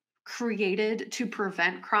created to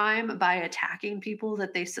prevent crime by attacking people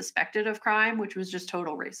that they suspected of crime, which was just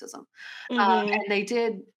total racism. Mhm. And they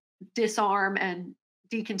did disarm and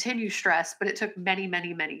decontinue stress, but it took many,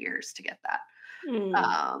 many, many years to get that. Mm.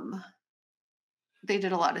 Um, they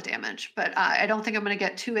did a lot of damage, but I don't think I'm going to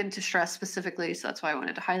get too into stress specifically. So that's why I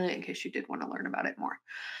wanted to highlight in case you did want to learn about it more.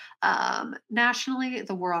 Nationally,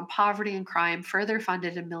 the war on poverty and crime further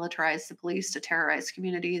funded and militarized the police to terrorize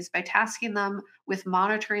communities by tasking them with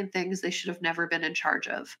monitoring things they should have never been in charge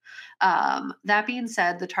of. That being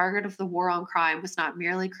said, the target of the war on crime was not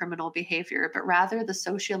merely criminal behavior, but rather the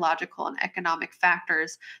sociological and economic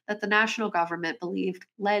factors that the national government believed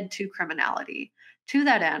led to criminality. To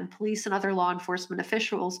that end, police and other law enforcement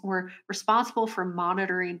officials were responsible for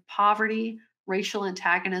monitoring poverty, racial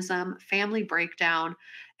antagonism, family breakdown,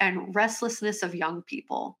 and restlessness of young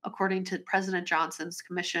people, according to President Johnson's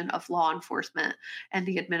Commission of Law Enforcement and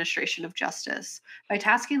the Administration of Justice. By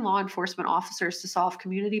tasking law enforcement officers to solve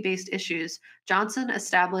community based issues, Johnson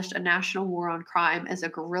established a national war on crime as a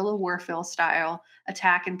guerrilla warfare style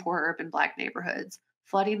attack in poor urban Black neighborhoods.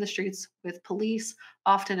 Flooding the streets with police,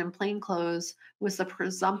 often in plain clothes, was the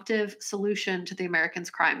presumptive solution to the Americans'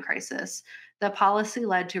 crime crisis. The policy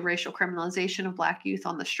led to racial criminalization of Black youth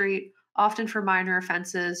on the street, often for minor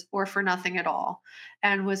offenses or for nothing at all,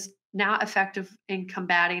 and was not effective in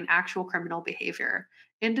combating actual criminal behavior.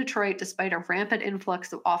 In Detroit, despite a rampant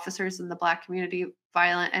influx of officers in the Black community,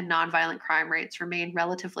 violent and nonviolent crime rates remained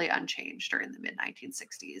relatively unchanged during the mid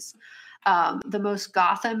 1960s. The most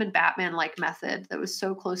Gotham and Batman like method that was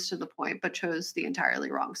so close to the point, but chose the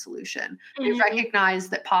entirely wrong solution. They Mhm.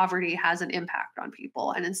 recognized that poverty has an impact on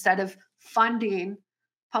people. And instead of funding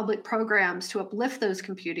public programs to uplift those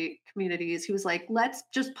communities, he was like, let's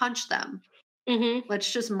just punch them. Mhm.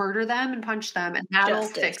 Let's just murder them and punch them, and that'll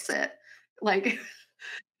fix Justice. it. Like,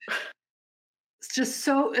 it's just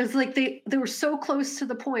so, it's like they were so close to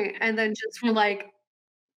the point and then just were Mm. like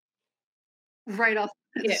right off.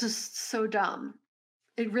 Yeah. It's just so dumb.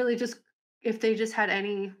 It really just, if they just had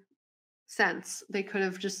any sense, they could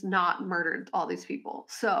have just not murdered all these people.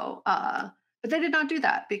 So, but they did not do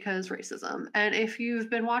that because racism. And if you've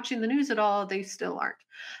been watching the news at all, they still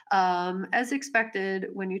aren't. As expected,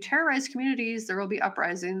 when you terrorize communities, there will be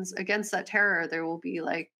uprisings against that terror. There will be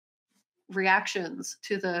like reactions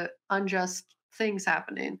to the unjust things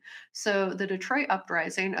happening. So the Detroit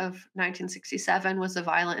uprising of 1967 was a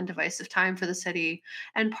violent and divisive time for the city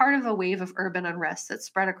and part of a wave of urban unrest that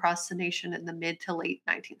spread across the nation in the mid to late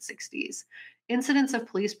 1960s. Incidents of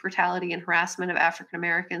police brutality and harassment of African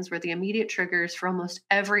Americans were the immediate triggers for almost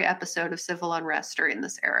every episode of civil unrest during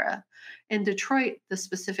this era. In Detroit, the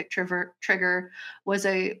specific trigger was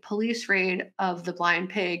a police raid of the Blind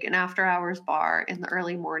Pig, an after hours bar, in the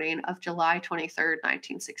early morning of July 23rd,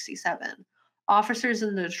 1967. Officers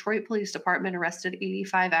in the Detroit Police Department arrested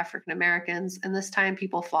 85 African Americans, and this time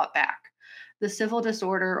people fought back. The civil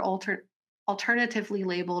disorder, alternatively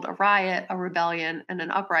labeled a riot, a rebellion, and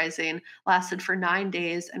an uprising, lasted for 9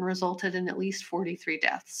 days and resulted in at least 43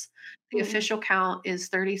 deaths. The Mhm. official count is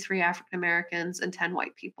 33 African Americans and 10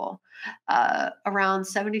 white people. Around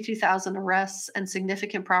 72,000 arrests and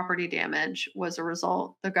significant property damage was a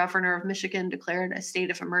result. The governor of Michigan declared a state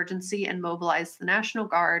of emergency and mobilized the National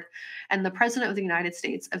Guard, and the president of the United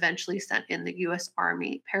States eventually sent in the U.S.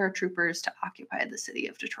 Army paratroopers to occupy the city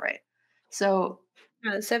of Detroit. So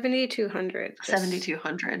 7,200. Just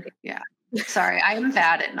 7,200. Yeah. Sorry, I am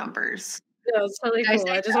bad at numbers. no, it's totally Did I cool.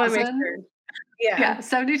 say I just want to make 1,000? sure. Yeah, Yeah,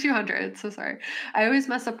 7,200. So sorry. I always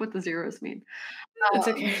mess up what the zeros mean. it's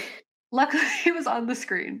okay. Luckily, it was on the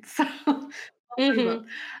screen, so I'll tell you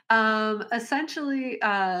both. Hmm. Essentially,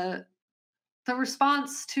 the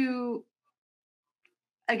response to,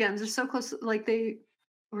 again, they're so close. Like they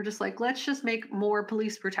were just like, let's just make more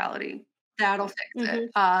police brutality. That'll fix it.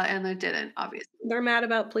 Hmm. And it didn't, obviously. They're mad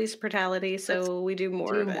about police brutality, Let's so we do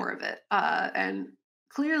more do of it. more of it. And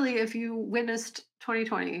clearly, if you witnessed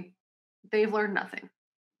 2020, they've learned nothing.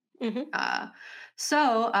 Hmm. Uh,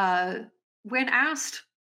 so, when asked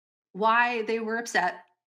why they were upset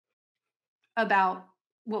about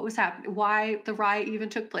what was happening, why the riot even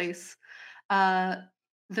took place, uh,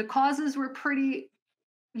 the causes were pretty,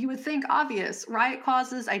 you would think, obvious. Riot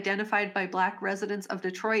causes identified by Black residents of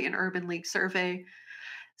Detroit and Urban League survey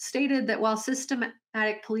stated that while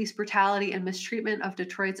systematic police brutality and mistreatment of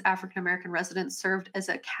Detroit's African American residents served as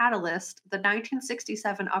a catalyst, the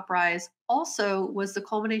 1967 uprising also was the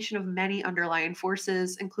culmination of many underlying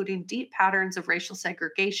forces, including deep patterns of racial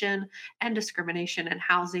segregation and discrimination in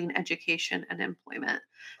housing, education, and employment.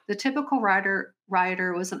 The typical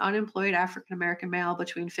rioter was an unemployed African American male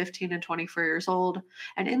between 15 and 24 years old,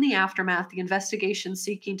 and in the aftermath, the investigation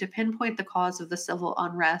seeking to pinpoint the cause of the civil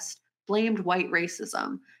unrest blamed white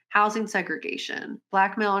racism, housing segregation,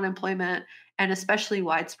 Black male unemployment, and especially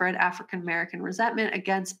widespread African American resentment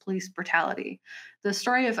against police brutality. The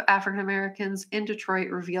story of African Americans in Detroit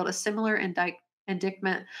revealed a similar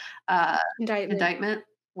indictment, uh, Indictment. indictment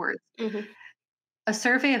words. Hmm. A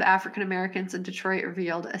survey of African Americans in Detroit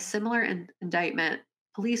revealed a similar indictment.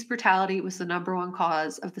 Police brutality was the number one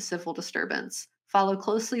cause of the civil disturbance, followed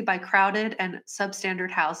closely by crowded and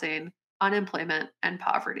substandard housing, unemployment, and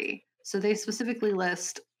poverty. So they specifically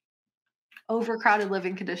list overcrowded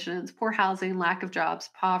living conditions, poor housing, lack of jobs,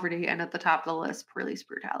 poverty, and at the top of the list, police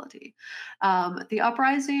brutality. The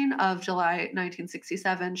uprising of July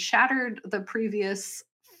 1967 shattered the previous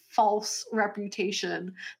false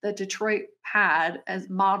reputation that Detroit had as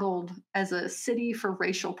modeled as a city for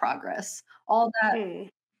racial progress. All that, Mm.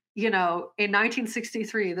 in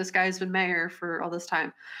 1963, this guy's been mayor for all this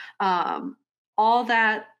time. Um, all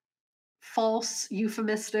that false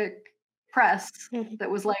euphemistic press Hmm. that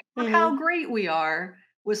was like, "Look Hmm. how great we are,"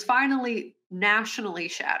 was finally nationally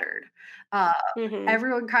shattered. Uh, Hmm.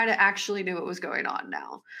 Everyone kinda actually knew what was going on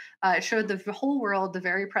now. It showed the whole world the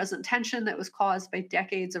very present tension that was caused by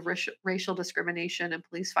decades of racial discrimination and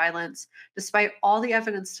police violence. Despite all the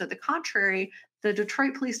evidence to the contrary, the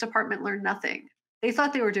Detroit Police Department learned nothing. They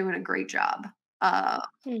thought they were doing a great job. Uh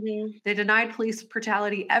Hmm. they denied police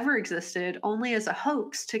brutality ever existed, only as a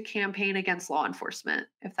hoax to campaign against law enforcement,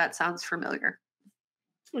 if that sounds familiar.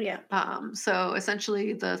 Yeah. So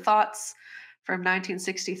essentially, the thoughts from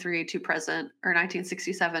 1963 to present, or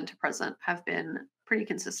 1967 to present, have been pretty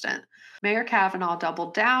consistent. Mayor Kavanaugh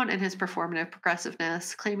doubled down in his performative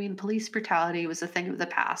progressiveness, claiming police brutality was a thing of the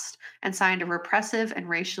past, and signed a repressive and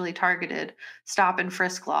racially targeted stop and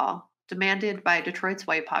frisk law demanded by Detroit's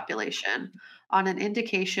white population on an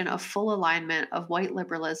indication of full alignment of white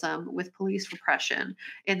liberalism with police repression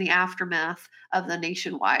in the aftermath of the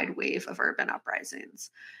nationwide wave of urban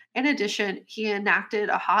uprisings. In addition, he enacted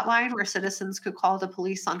a hotline where citizens could call the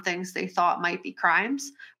police on things they thought might be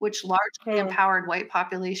crimes, which largely Hmm. empowered white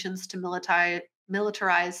populations to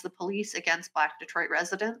militarize the police against Black Detroit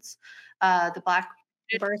residents. The Black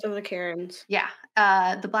The birth of the Karens. yeah,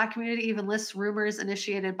 the Black community even lists rumors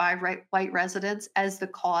initiated by white residents as the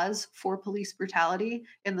cause for police brutality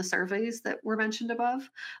in the surveys that were mentioned above.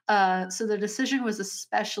 So the decision was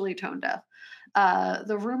especially tone deaf.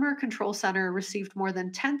 The Rumor Control Center received more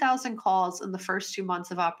than 10,000 calls in the first 2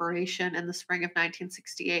 months of operation in the spring of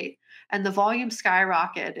 1968, and the volume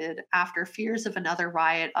skyrocketed after fears of another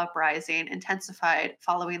riot uprising intensified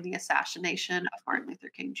following the assassination of Martin Luther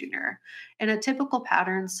King Jr. In a typical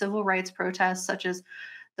pattern, civil rights protests such as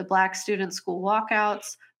the Black student school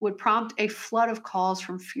walkouts would prompt a flood of calls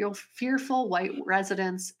from fearful white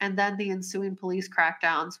residents and then the ensuing police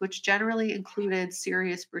crackdowns, which generally included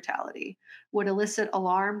serious brutality, would elicit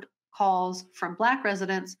alarmed calls from Black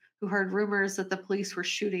residents who heard rumors that the police were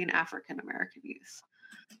shooting African American youth.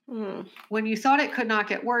 Mm. When you thought it could not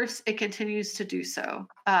get worse, it continues to do so.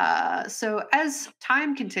 So, as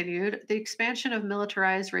time continued, the expansion of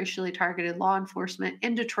militarized, racially targeted law enforcement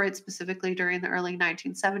in Detroit, specifically during the early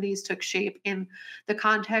 1970s, took shape in the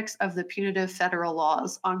context of the punitive federal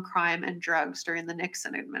laws on crime and drugs during the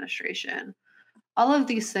Nixon administration. All of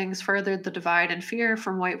these things furthered the divide and fear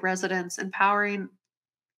from white residents, empowering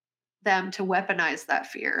them to weaponize that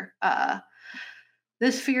fear.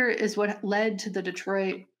 This fear is what led to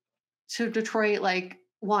Detroit, like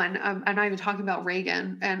one, I'm not even talking about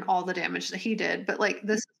Reagan and all the damage that he did, but like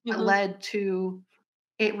this is what Mhm. led to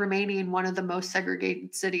it remaining one of the most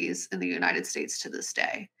segregated cities in the United States to this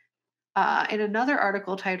day. In another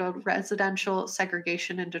article titled Residential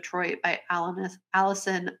Segregation in Detroit by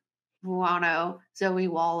Allison Vuano, Zoe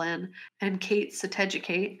Wallen, and Kate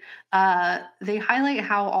Sateducate, they highlight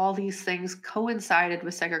how all these things coincided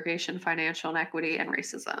with segregation, financial inequity, and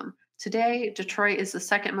racism. Today, Detroit is the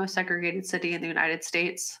second most segregated city in the United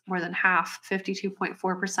States. More than half,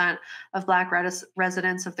 52.4% of Black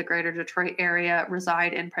residents of the greater Detroit area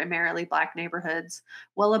reside in primarily Black neighborhoods,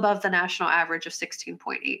 well above the national average of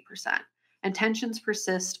 16.8%. And tensions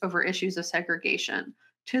persist over issues of segregation.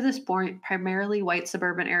 To this point, primarily white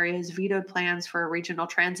suburban areas vetoed plans for a regional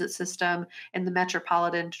transit system in the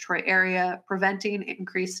metropolitan Detroit area, preventing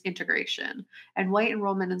increased integration. And white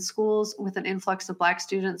enrollment in schools with an influx of Black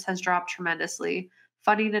students has dropped tremendously.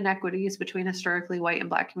 Funding inequities between historically white and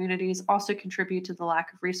Black communities also contribute to the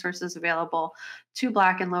lack of resources available to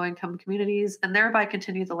Black and low income communities, and thereby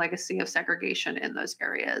continue the legacy of segregation in those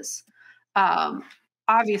areas. Um,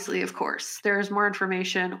 Obviously, of course, there's more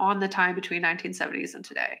information on the time between 1970s and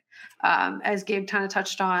today. As Gabe kind of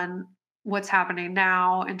touched on what's happening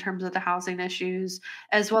now in terms of the housing issues,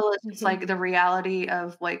 as well as just Mhm. like the reality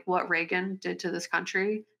of like what Reagan did to this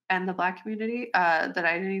country and the Black community, that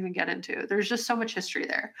I didn't even get into. There's just so much history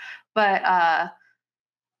there. But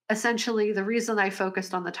essentially, the reason I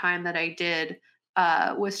focused on the time that I did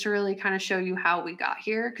was to really kind of show you how we got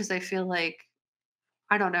here, because I feel like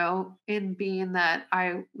I don't know, in being that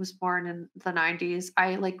I was born in the 90s,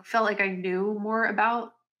 I like felt like I knew more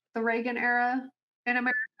about the Reagan era in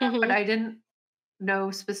America, but Mhm. I didn't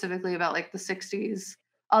know specifically about like the 60s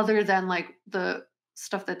other than like the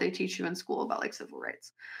stuff that they teach you in school about like civil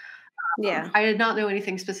rights. Yeah. I did not know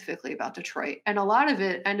anything specifically about Detroit. And a lot of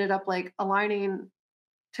it ended up like aligning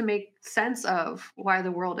to make sense of why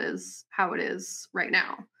the world is how it is right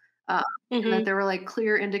now. Uh, and that Mhm. there were like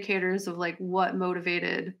clear indicators of like what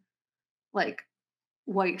motivated like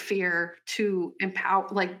white fear to empower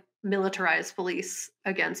like militarize police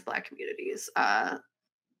against Black communities. That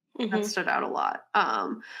Mhm. stood out a lot.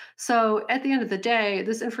 So at the end of the day,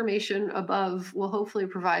 this information above will hopefully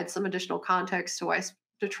provide some additional context to why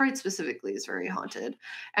Detroit specifically is very haunted,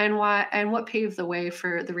 and why and what paved the way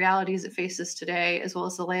for the realities it faces today, as well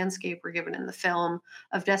as the landscape we're given in the film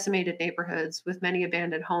of decimated neighborhoods with many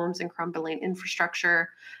abandoned homes and crumbling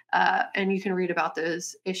infrastructure. And you can read about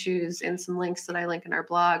those issues in some links that I link in our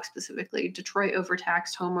blog, specifically Detroit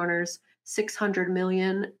overtaxed homeowners 600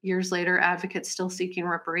 million years later, advocates still seeking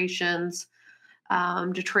reparations.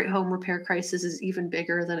 Detroit home repair crisis is even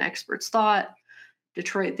bigger than experts thought.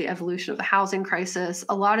 Detroit, the evolution of the housing crisis.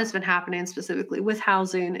 A lot has been happening specifically with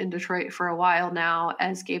housing in Detroit for a while now,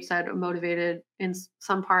 as Gabe said, motivated in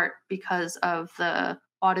some part because of the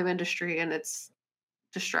auto industry and its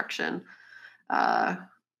destruction, uh,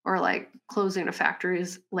 or like closing of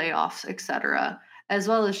factories, layoffs, etc. as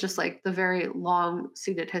well as just like the very long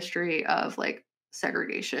seated history of like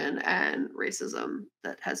segregation and racism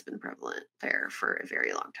that has been prevalent there for a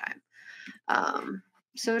very long time. Um,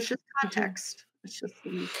 so it's just Mhm. context. It's just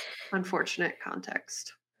some unfortunate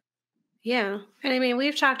context. Yeah. And I mean,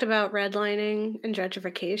 we've talked about redlining and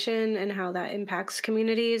gentrification and how that impacts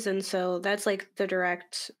communities. And so that's like the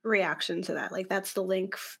direct reaction to that. Like, that's the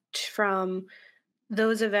link from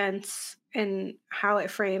those events and how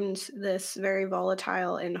it framed this very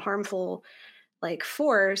volatile and harmful like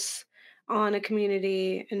force on a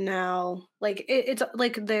community. And now like it's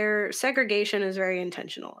like their segregation is very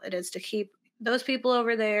intentional. It is to keep those people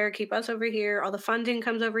over there, keep us over here, all the funding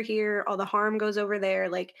comes over here, all the harm goes over there.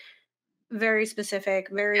 Like, very specific,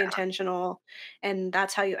 very intentional, and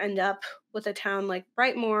that's how you end up with a town like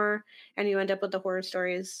Brightmoor, and you end up with the horror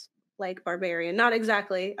stories like Barbarian. Not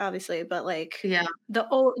exactly, obviously, but like Yeah. the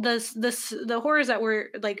horrors that were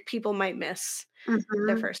like people might miss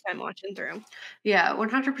their Mhm. first time watching through. Yeah,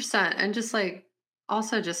 100%. And just like,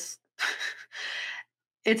 also just,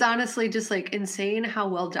 it's honestly just like insane how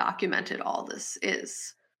well documented all this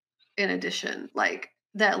is. In addition, like,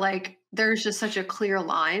 that, like, there's just such a clear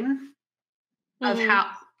line of Mhm.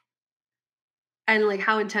 how, and like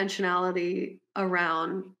how intentionality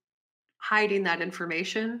around hiding that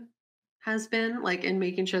information has been, like, in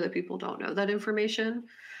making sure that people don't know that information,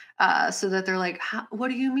 so that they're like, What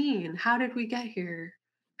do you mean? How did we get here?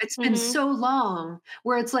 It's been Mhm. so long."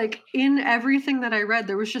 Where it's like, in everything that I read,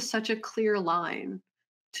 there was just such a clear line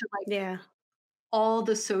to, like, Yeah. all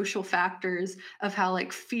the social factors of how,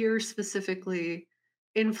 like, fear specifically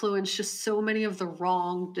influenced just so many of the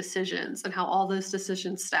wrong decisions, and how all those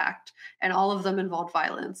decisions stacked, and all of them involved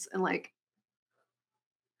violence, and, like,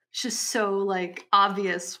 it's just so, like,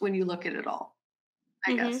 obvious when you look at it all,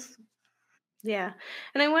 I Mhm. guess. Yeah.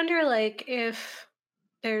 And I wonder like if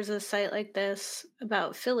there's a site like this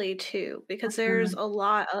about Philly too, because there's Mhm, a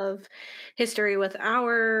lot of history with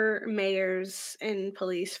our mayors and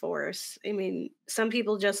police force. I mean, some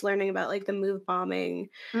people just learning about like the move bombing,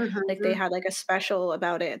 like they mhm. had like a special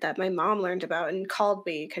about it that my mom learned about and called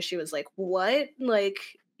me because she was like, "What?" Like,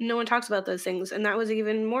 no one talks about those things. And that was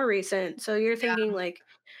even more recent. So you're thinking, Yeah. like,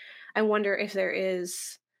 I wonder if there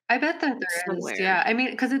is I bet that there is, somewhere. yeah. I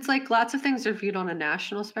mean, because it's like lots of things are viewed on a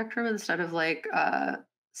national spectrum instead of like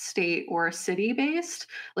state or city based.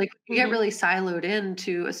 Like, if you get Hmm. really siloed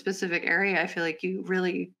into a specific area, I feel like you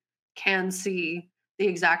really can see the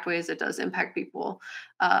exact ways it does impact people.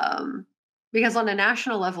 Um, because on a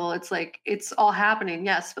national level, it's like it's all happening,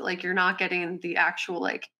 yes, but like you're not getting the actual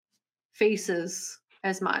like faces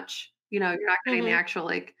as much. You're not getting the Hmm. actual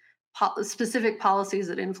like specific policies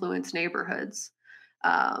that influence neighborhoods,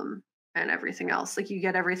 um, and everything else. Like, you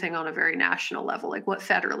get everything on a very national level, like what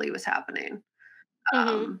federally was happening,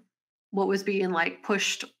 Hmm. um, what was being like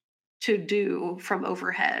pushed to do from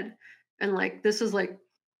overhead, and like this is like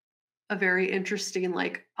a very interesting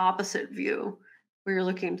like opposite view where you're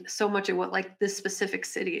looking so much at what like this specific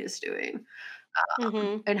city is doing,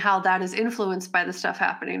 Hmm. and how that is influenced by the stuff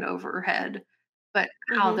happening overhead, but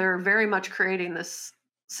how Hmm. they're very much creating this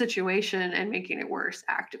situation and making it worse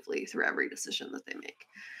actively through every decision that they make.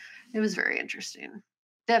 It was very interesting,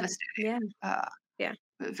 devastating, Yeah. uh, Yeah.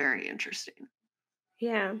 but very interesting.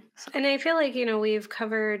 Yeah. So And I feel like, we've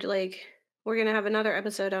covered like we're going to have another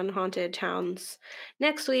episode on haunted towns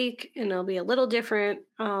next week and it'll be a little different.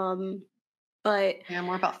 But yeah,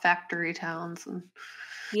 more about factory towns and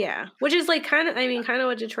yeah, which is like kind of I mean kind of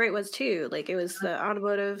what Detroit was too. Like it was the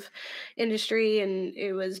automotive industry and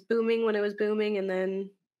it was booming when it was booming and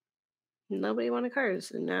then nobody wanted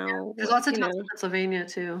cars and now there's what, lots of towns in Pennsylvania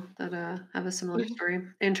too that have a similar Mhm. story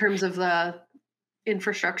in terms of the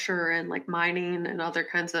infrastructure and like mining and other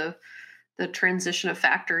kinds of the transition of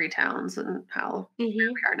factory towns and how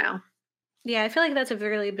Mhm. we are now. Yeah, I feel like that's a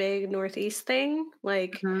really big Northeast thing.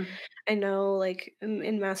 Like Mhm. I know, like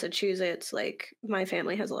in Massachusetts, like my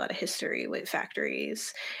family has a lot of history with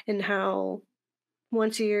factories and how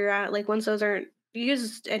once those aren't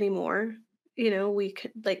used anymore, we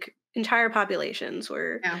could like entire populations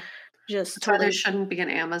were Yeah. just That's why there totally, shouldn't be an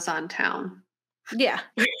Amazon town. yeah,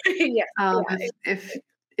 yeah, yeah,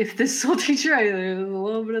 If this school teacher, I there's a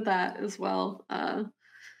little bit of that as well.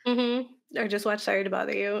 or just watch Sorry to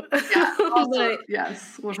Bother You, Yeah, also, but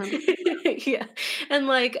yes, 100. yeah, and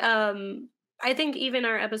like I think even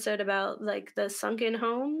our episode about like the sunken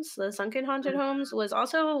haunted homes was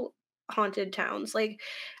also haunted towns. Like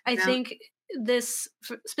I Yeah, think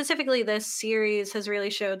specifically this series has really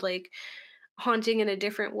showed like haunting in a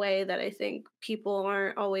different way that I think people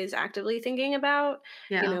aren't always actively thinking about,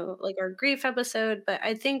 yeah, like our grief episode, but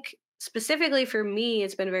I think specifically for me,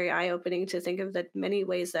 it's been very eye-opening to think of the many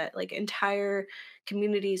ways that like entire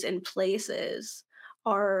communities and places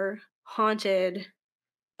are haunted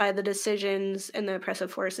by the decisions and the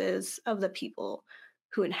oppressive forces of the people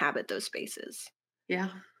who inhabit those spaces. Yeah.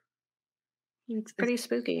 It's It's pretty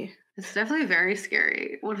spooky. it's definitely very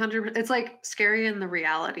scary. 100. It's like scary in the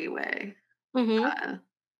reality way. Mhm. Uh,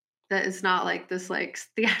 that is not like this like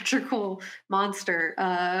theatrical monster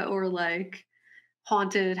or like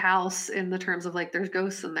haunted house in the terms of like there's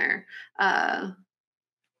ghosts in there. Uh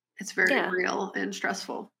it's very Yeah. real and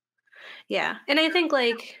stressful. Yeah. And I think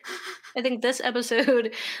this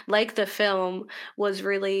episode, like the film, was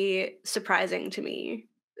really surprising to me.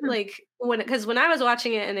 Hmm. Like because when I was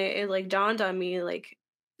watching it and it like dawned on me, like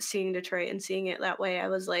seeing Detroit and seeing it that way, I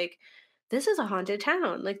was like, this is a haunted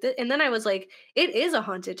town. And then I was like, it is a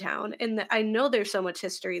haunted town. And I know there's so much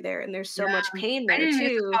history there and there's so Yeah. much pain I there didn't get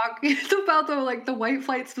too. to talk about the like the white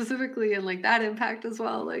flight specifically and like that impact as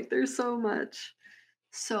well. Like there's so much.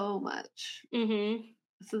 So much. Mhm.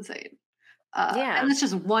 It's insane. Yeah. And it's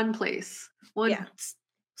just one place, Yeah.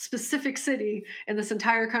 specific city in this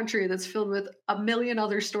entire country that's filled with a million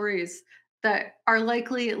other stories that are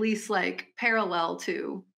likely at least like parallel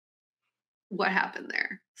to what happened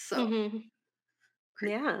there. So Mhm.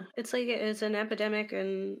 crazy. Yeah. It's like it's an epidemic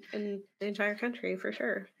in the entire country for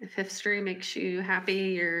sure. If history makes you happy,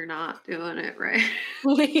 you're not doing it right.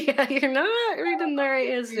 Yeah, you're not reading the right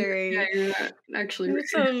Yeah, history. you're not actually Need reading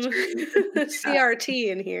some history. Yeah, CRT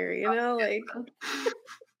in here, like, propaganda.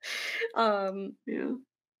 um, Yeah.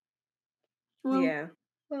 Well, yeah.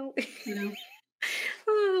 Well, you know,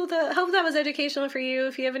 oh, hope that was educational for you.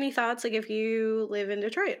 If you have any thoughts, like if you live in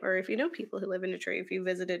Detroit or if you know people who live in Detroit, if you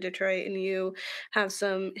visited Detroit and you have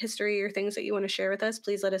some history or things that you want to share with us,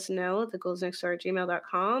 please let us know at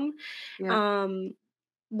theghouls@gmail.com. yeah. Um,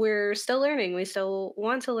 we're still learning. We still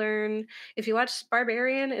want to learn. If you watch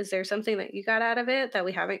Barbarian, is there something that you got out of it that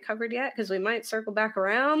we haven't covered yet? Because we might circle back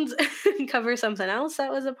around and cover something else that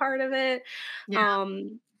was a part of it. Yeah.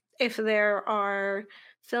 Um, if there are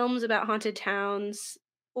films about haunted towns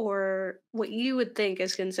or what you would think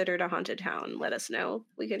is considered a haunted town, let us know.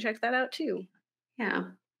 We can check that out too.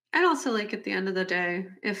 Yeah. And also, like at the end of the day,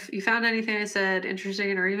 if you found anything I said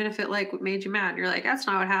interesting, or even if it like made you mad, you're like, "That's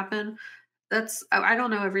not what happened." I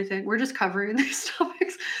don't know everything. We're just covering these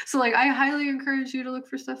topics, so like I highly encourage you to look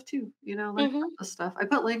for stuff too. Learn about Hmm. this stuff. I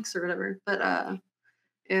put links or whatever, but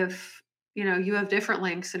if you have different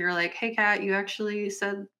links and you're like, "Hey, Kat, you actually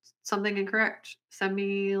said something incorrect. Send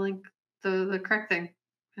me like the correct thing,"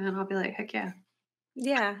 and I'll be like, "Heck yeah,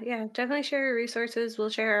 Yeah, yeah, definitely share your resources. We'll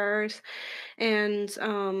share ours. And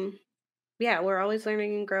yeah, we're always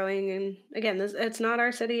learning and growing. And again, this it's not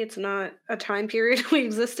our city, it's not a time period we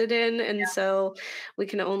existed in. And so we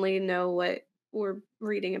can only know what we're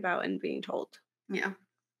reading about and being told. yeah."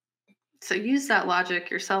 So use that logic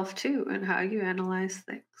yourself too and how you analyze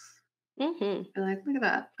things. Hmm. Be like, look at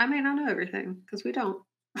that. I may not know everything because we don't.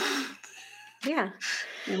 Yeah.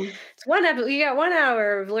 Yeah. It's you got 1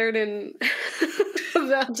 hour of learning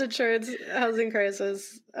about Detroit's housing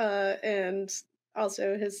crisis, and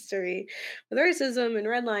also history with racism and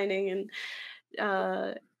redlining and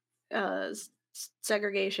uh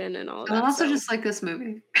segregation and all of And then that. also So just like this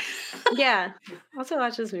movie. yeah, also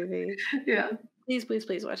watch this movie. Yeah. Please, please,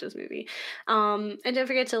 please watch this movie. And don't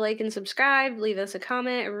forget to like and subscribe, leave us a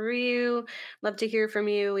comment, a review. Love to hear from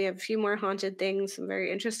you. We have a few more haunted things, some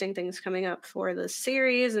very interesting things coming up for this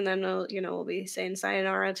series, and then we'll be saying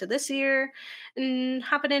sayonara to this year and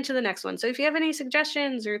hopping into the next one. So if you have any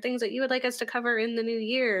suggestions or things that you would like us to cover in the new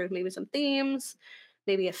year, maybe some themes,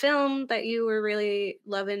 maybe a film that you were really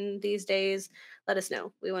loving these days, let us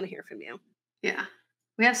know. We want to hear from you. Yeah.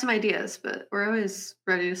 We have some ideas, but we're always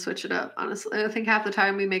ready to switch it up, honestly. I think half the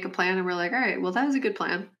time we make a plan and we're like, all right, well, that was a good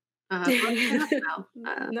plan. Let's do this now.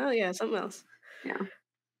 No, yeah, something else. Yeah.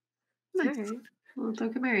 All Nice. right. Well,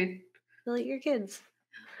 don't get married. Delete your kids.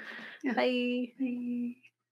 Yeah. Bye. Bye.